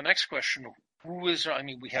brings up the next question.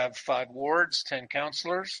 We have 5 wards, 10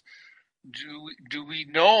 councillors. Do we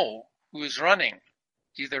know who is running,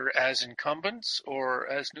 either as incumbents or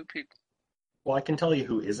as new people? Well, I can tell you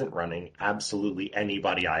who isn't running. Absolutely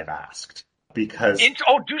anybody I've asked. Because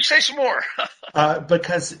do say some more.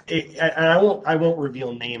 Because and I won't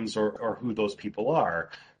reveal names or who those people are,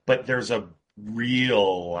 but there's a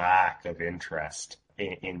real lack of interest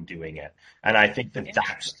in doing it, and I think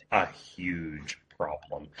that's a huge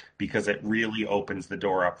problem because it really opens the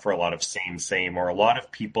door up for a lot of same or a lot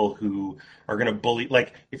of people who are going to bully.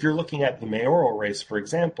 Like, if you're looking at the mayoral race, for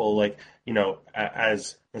example, like, you know,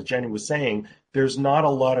 as Jenny was saying, there's not a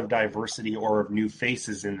lot of diversity or of new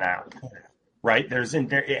faces in that. Right.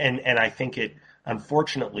 And I think it,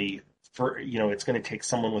 unfortunately, it's going to take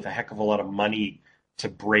someone with a heck of a lot of money to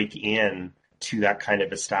break in to that kind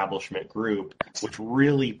of establishment group, which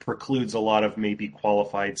really precludes a lot of maybe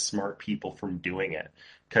qualified, smart people from doing it,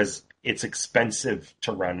 because it's expensive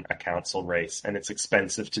to run a council race and it's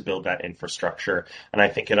expensive to build that infrastructure. And I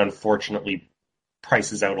think it unfortunately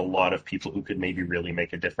prices out a lot of people who could maybe really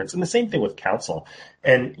make a difference. And the same thing with council.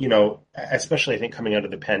 And, you know, especially I think coming out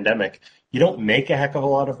of the pandemic, you don't make a heck of a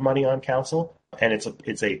lot of money on council, and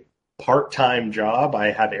it's a part-time job.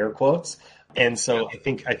 I have air quotes. And so I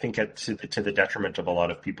think to the detriment of a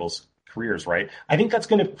lot of people's careers, right? I think that's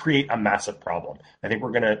going to create a massive problem. I think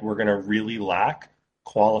we're going to really lack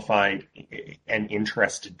qualified and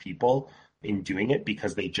interested people in doing it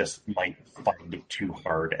because they just might find it too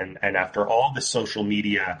hard. And after all these social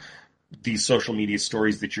media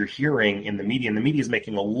stories that you're hearing in the media, and the media is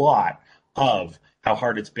making a lot of how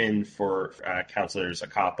hard it's been for councillors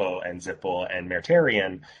Akapo and Zippel and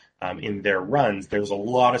Meritarian in their runs. There's a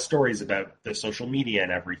lot of stories about the social media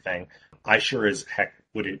and everything. I sure as heck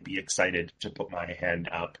wouldn't be excited to put my hand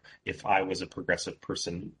up if I was a progressive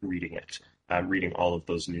person reading it, reading all of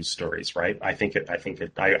those news stories, right? I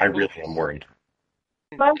really am worried.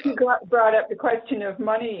 Like you brought up the question of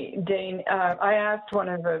money, Dane. I asked one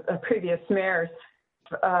of a previous mayors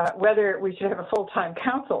whether we should have a full-time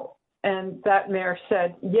council, and that mayor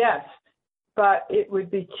said yes, but it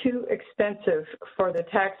would be too expensive for the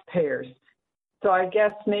taxpayers. So I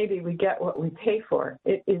guess maybe we get what we pay for.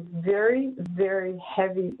 It is very, very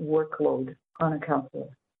heavy workload on a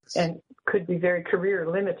council and could be very career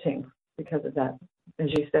limiting because of that, as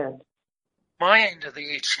you said. My end of the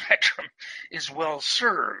age spectrum is well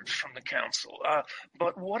served from the council.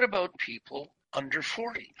 But what about people under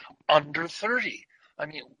 40, under 30? I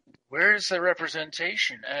mean, where's the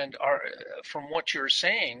representation? And from what you're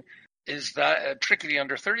saying, is that trick of the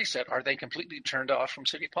under 30 set, are they completely turned off from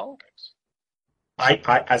city politics? I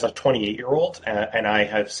as a 28-year-old, and I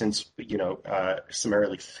have since,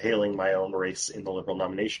 summarily failing my own race in the Liberal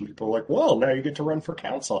nomination, people are like, well, now you get to run for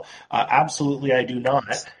council. Absolutely, I do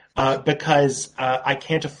not, because I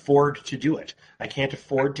can't afford to do it. I can't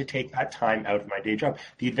afford to take that time out of my day job.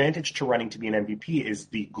 The advantage to running to be an MVP is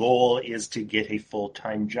the goal is to get a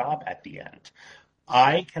full-time job at the end.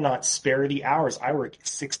 I cannot spare the hours. I work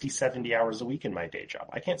 60, 70 hours a week in my day job.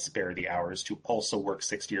 I can't spare the hours to also work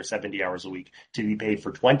 60 or 70 hours a week to be paid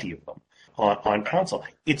for 20 of them on council.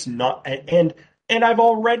 It's not, and I've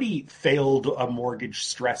already failed a mortgage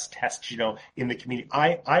stress test, in the community.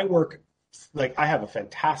 I work, I have a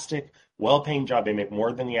fantastic, well-paying job. I make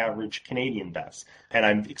more than the average Canadian does. And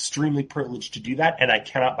I'm extremely privileged to do that, and I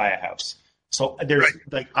cannot buy a house. So there's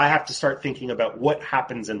I have to start thinking about what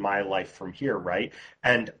happens in my life from here, right?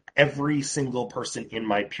 And every single person in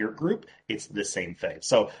my peer group, it's the same thing.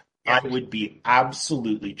 So I would be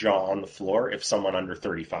absolutely jaw on the floor if someone under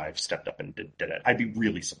 35 stepped up and did it. I'd be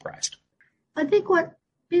really surprised. I think what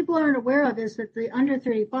people aren't aware of is that the under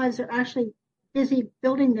 35s are actually busy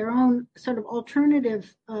building their own sort of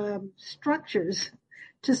alternative structures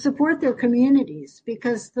to support their communities,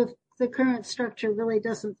 because the current structure really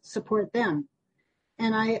doesn't support them.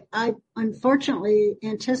 And I unfortunately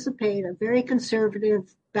anticipate a very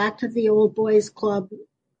conservative, back to the old boys club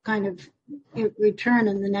kind of return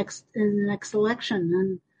in the next election.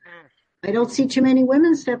 And I don't see too many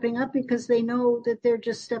women stepping up because they know that they're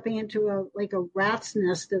just stepping into a rat's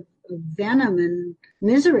nest of venom and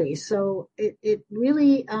misery. So it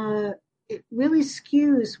really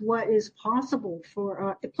skews what is possible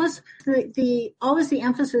for. Plus, always the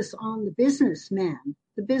emphasis on the businessman.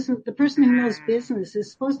 The person who knows business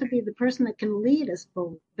is supposed to be the person that can lead us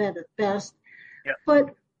both best. Yeah.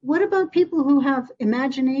 But what about people who have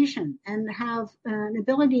imagination and have an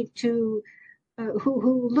ability to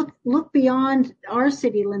who look beyond our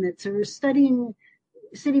city limits, or studying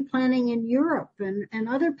city planning in Europe and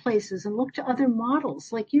other places, and look to other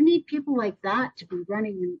models? You need people like that to be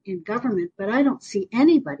running in government, but I don't see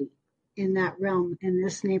anybody in that realm in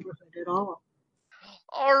this neighborhood at all.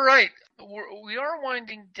 All right. We are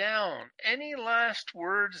winding down. Any last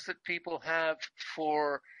words that people have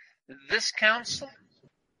for this council?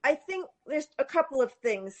 I think there's a couple of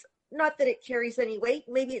things. Not that it carries any weight.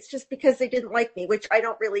 Maybe it's just because they didn't like me, which I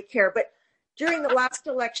don't really care. But during the last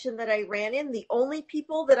election that I ran in, the only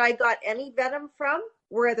people that I got any venom from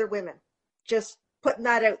were other women. Just putting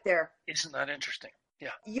that out there. Isn't that interesting?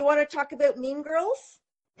 Yeah. You want to talk about mean girls?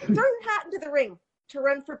 Throw your hat into the ring to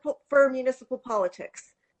run for municipal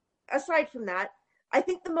politics. Aside from that, I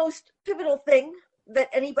think the most pivotal thing that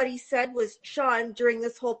anybody said was Sean during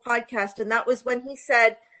this whole podcast, and that was when he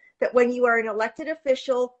said that when you are an elected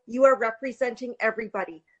official, you are representing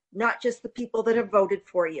everybody, not just the people that have voted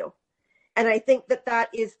for you. And I think that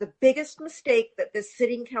is the biggest mistake that this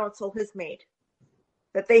sitting council has made,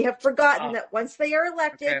 that they have forgotten that once they are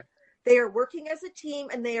elected, they are working as a team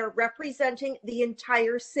and they are representing the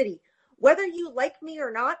entire city. Whether you like me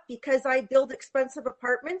or not, because I build expensive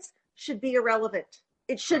apartments, should be irrelevant.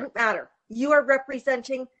 It shouldn't matter. You are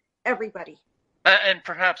representing everybody. And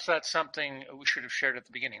perhaps that's something we should have shared at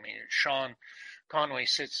the beginning. I mean, Sean Conway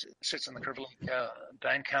sits in the Curve Lake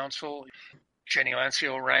Band Council. Jenny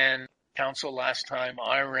Lancio ran council last time.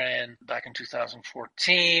 I ran back in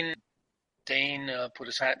 2014. Dane put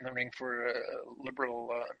his hat in the ring for a Liberal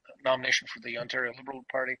nomination for the Ontario Liberal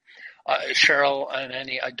Party. Cheryl and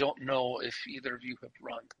Annie, I don't know if either of you have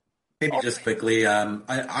run. Maybe just quickly,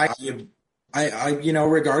 I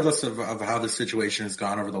regardless of how the situation has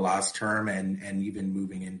gone over the last term and even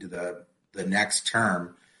moving into the next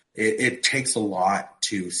term, it takes a lot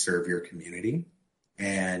to serve your community.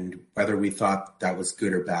 And whether we thought that was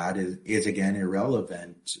good or bad is again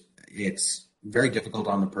irrelevant. It's very difficult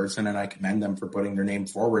on the person, and I commend them for putting their name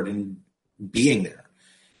forward and being there.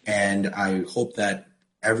 And I hope that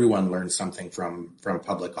everyone learns something from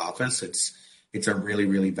public office. It's a really,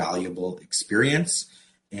 really valuable experience,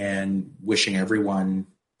 and wishing everyone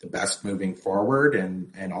the best moving forward,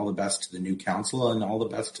 and all the best to the new council and all the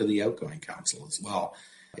best to the outgoing council as well.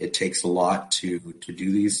 It takes a lot to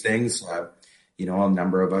do these things. A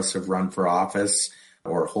number of us have run for office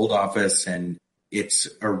or hold office, and it's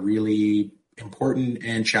a really important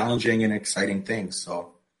and challenging and exciting thing.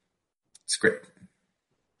 So it's great.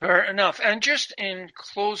 Fair enough. And just in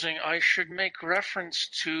closing, I should make reference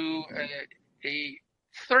to a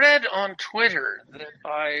thread on Twitter that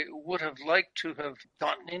I would have liked to have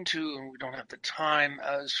gotten into, and we don't have the time,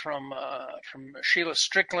 as from Sheila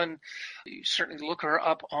Strickland. You certainly look her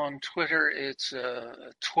up on Twitter. It's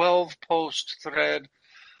a 12-post thread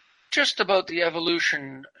just about the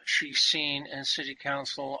evolution she's seen in City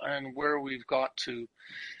Council and where we've got to,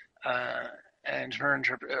 and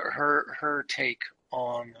her take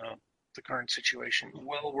on the current situation.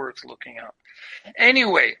 Well worth looking up.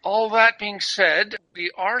 Anyway, all that being said,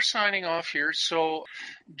 we are signing off here. So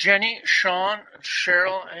Jenny, Sean,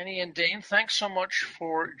 Cheryl, Annie, and Dane, thanks so much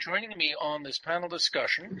for joining me on this panel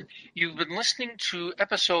discussion. You've been listening to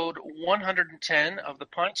episode 110 of the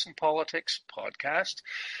Pints and Politics podcast.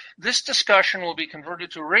 This discussion will be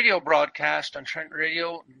converted to a radio broadcast on Trent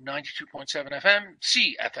Radio 92.7 FM,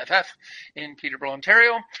 CFFF in Peterborough,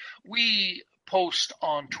 Ontario. We post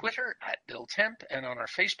on Twitter at Bill Temp and on our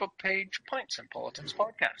Facebook page, Pints and Politics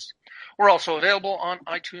Podcast. We're also available on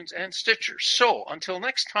iTunes and Stitcher. So until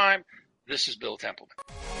next time, this is Bill Templeman.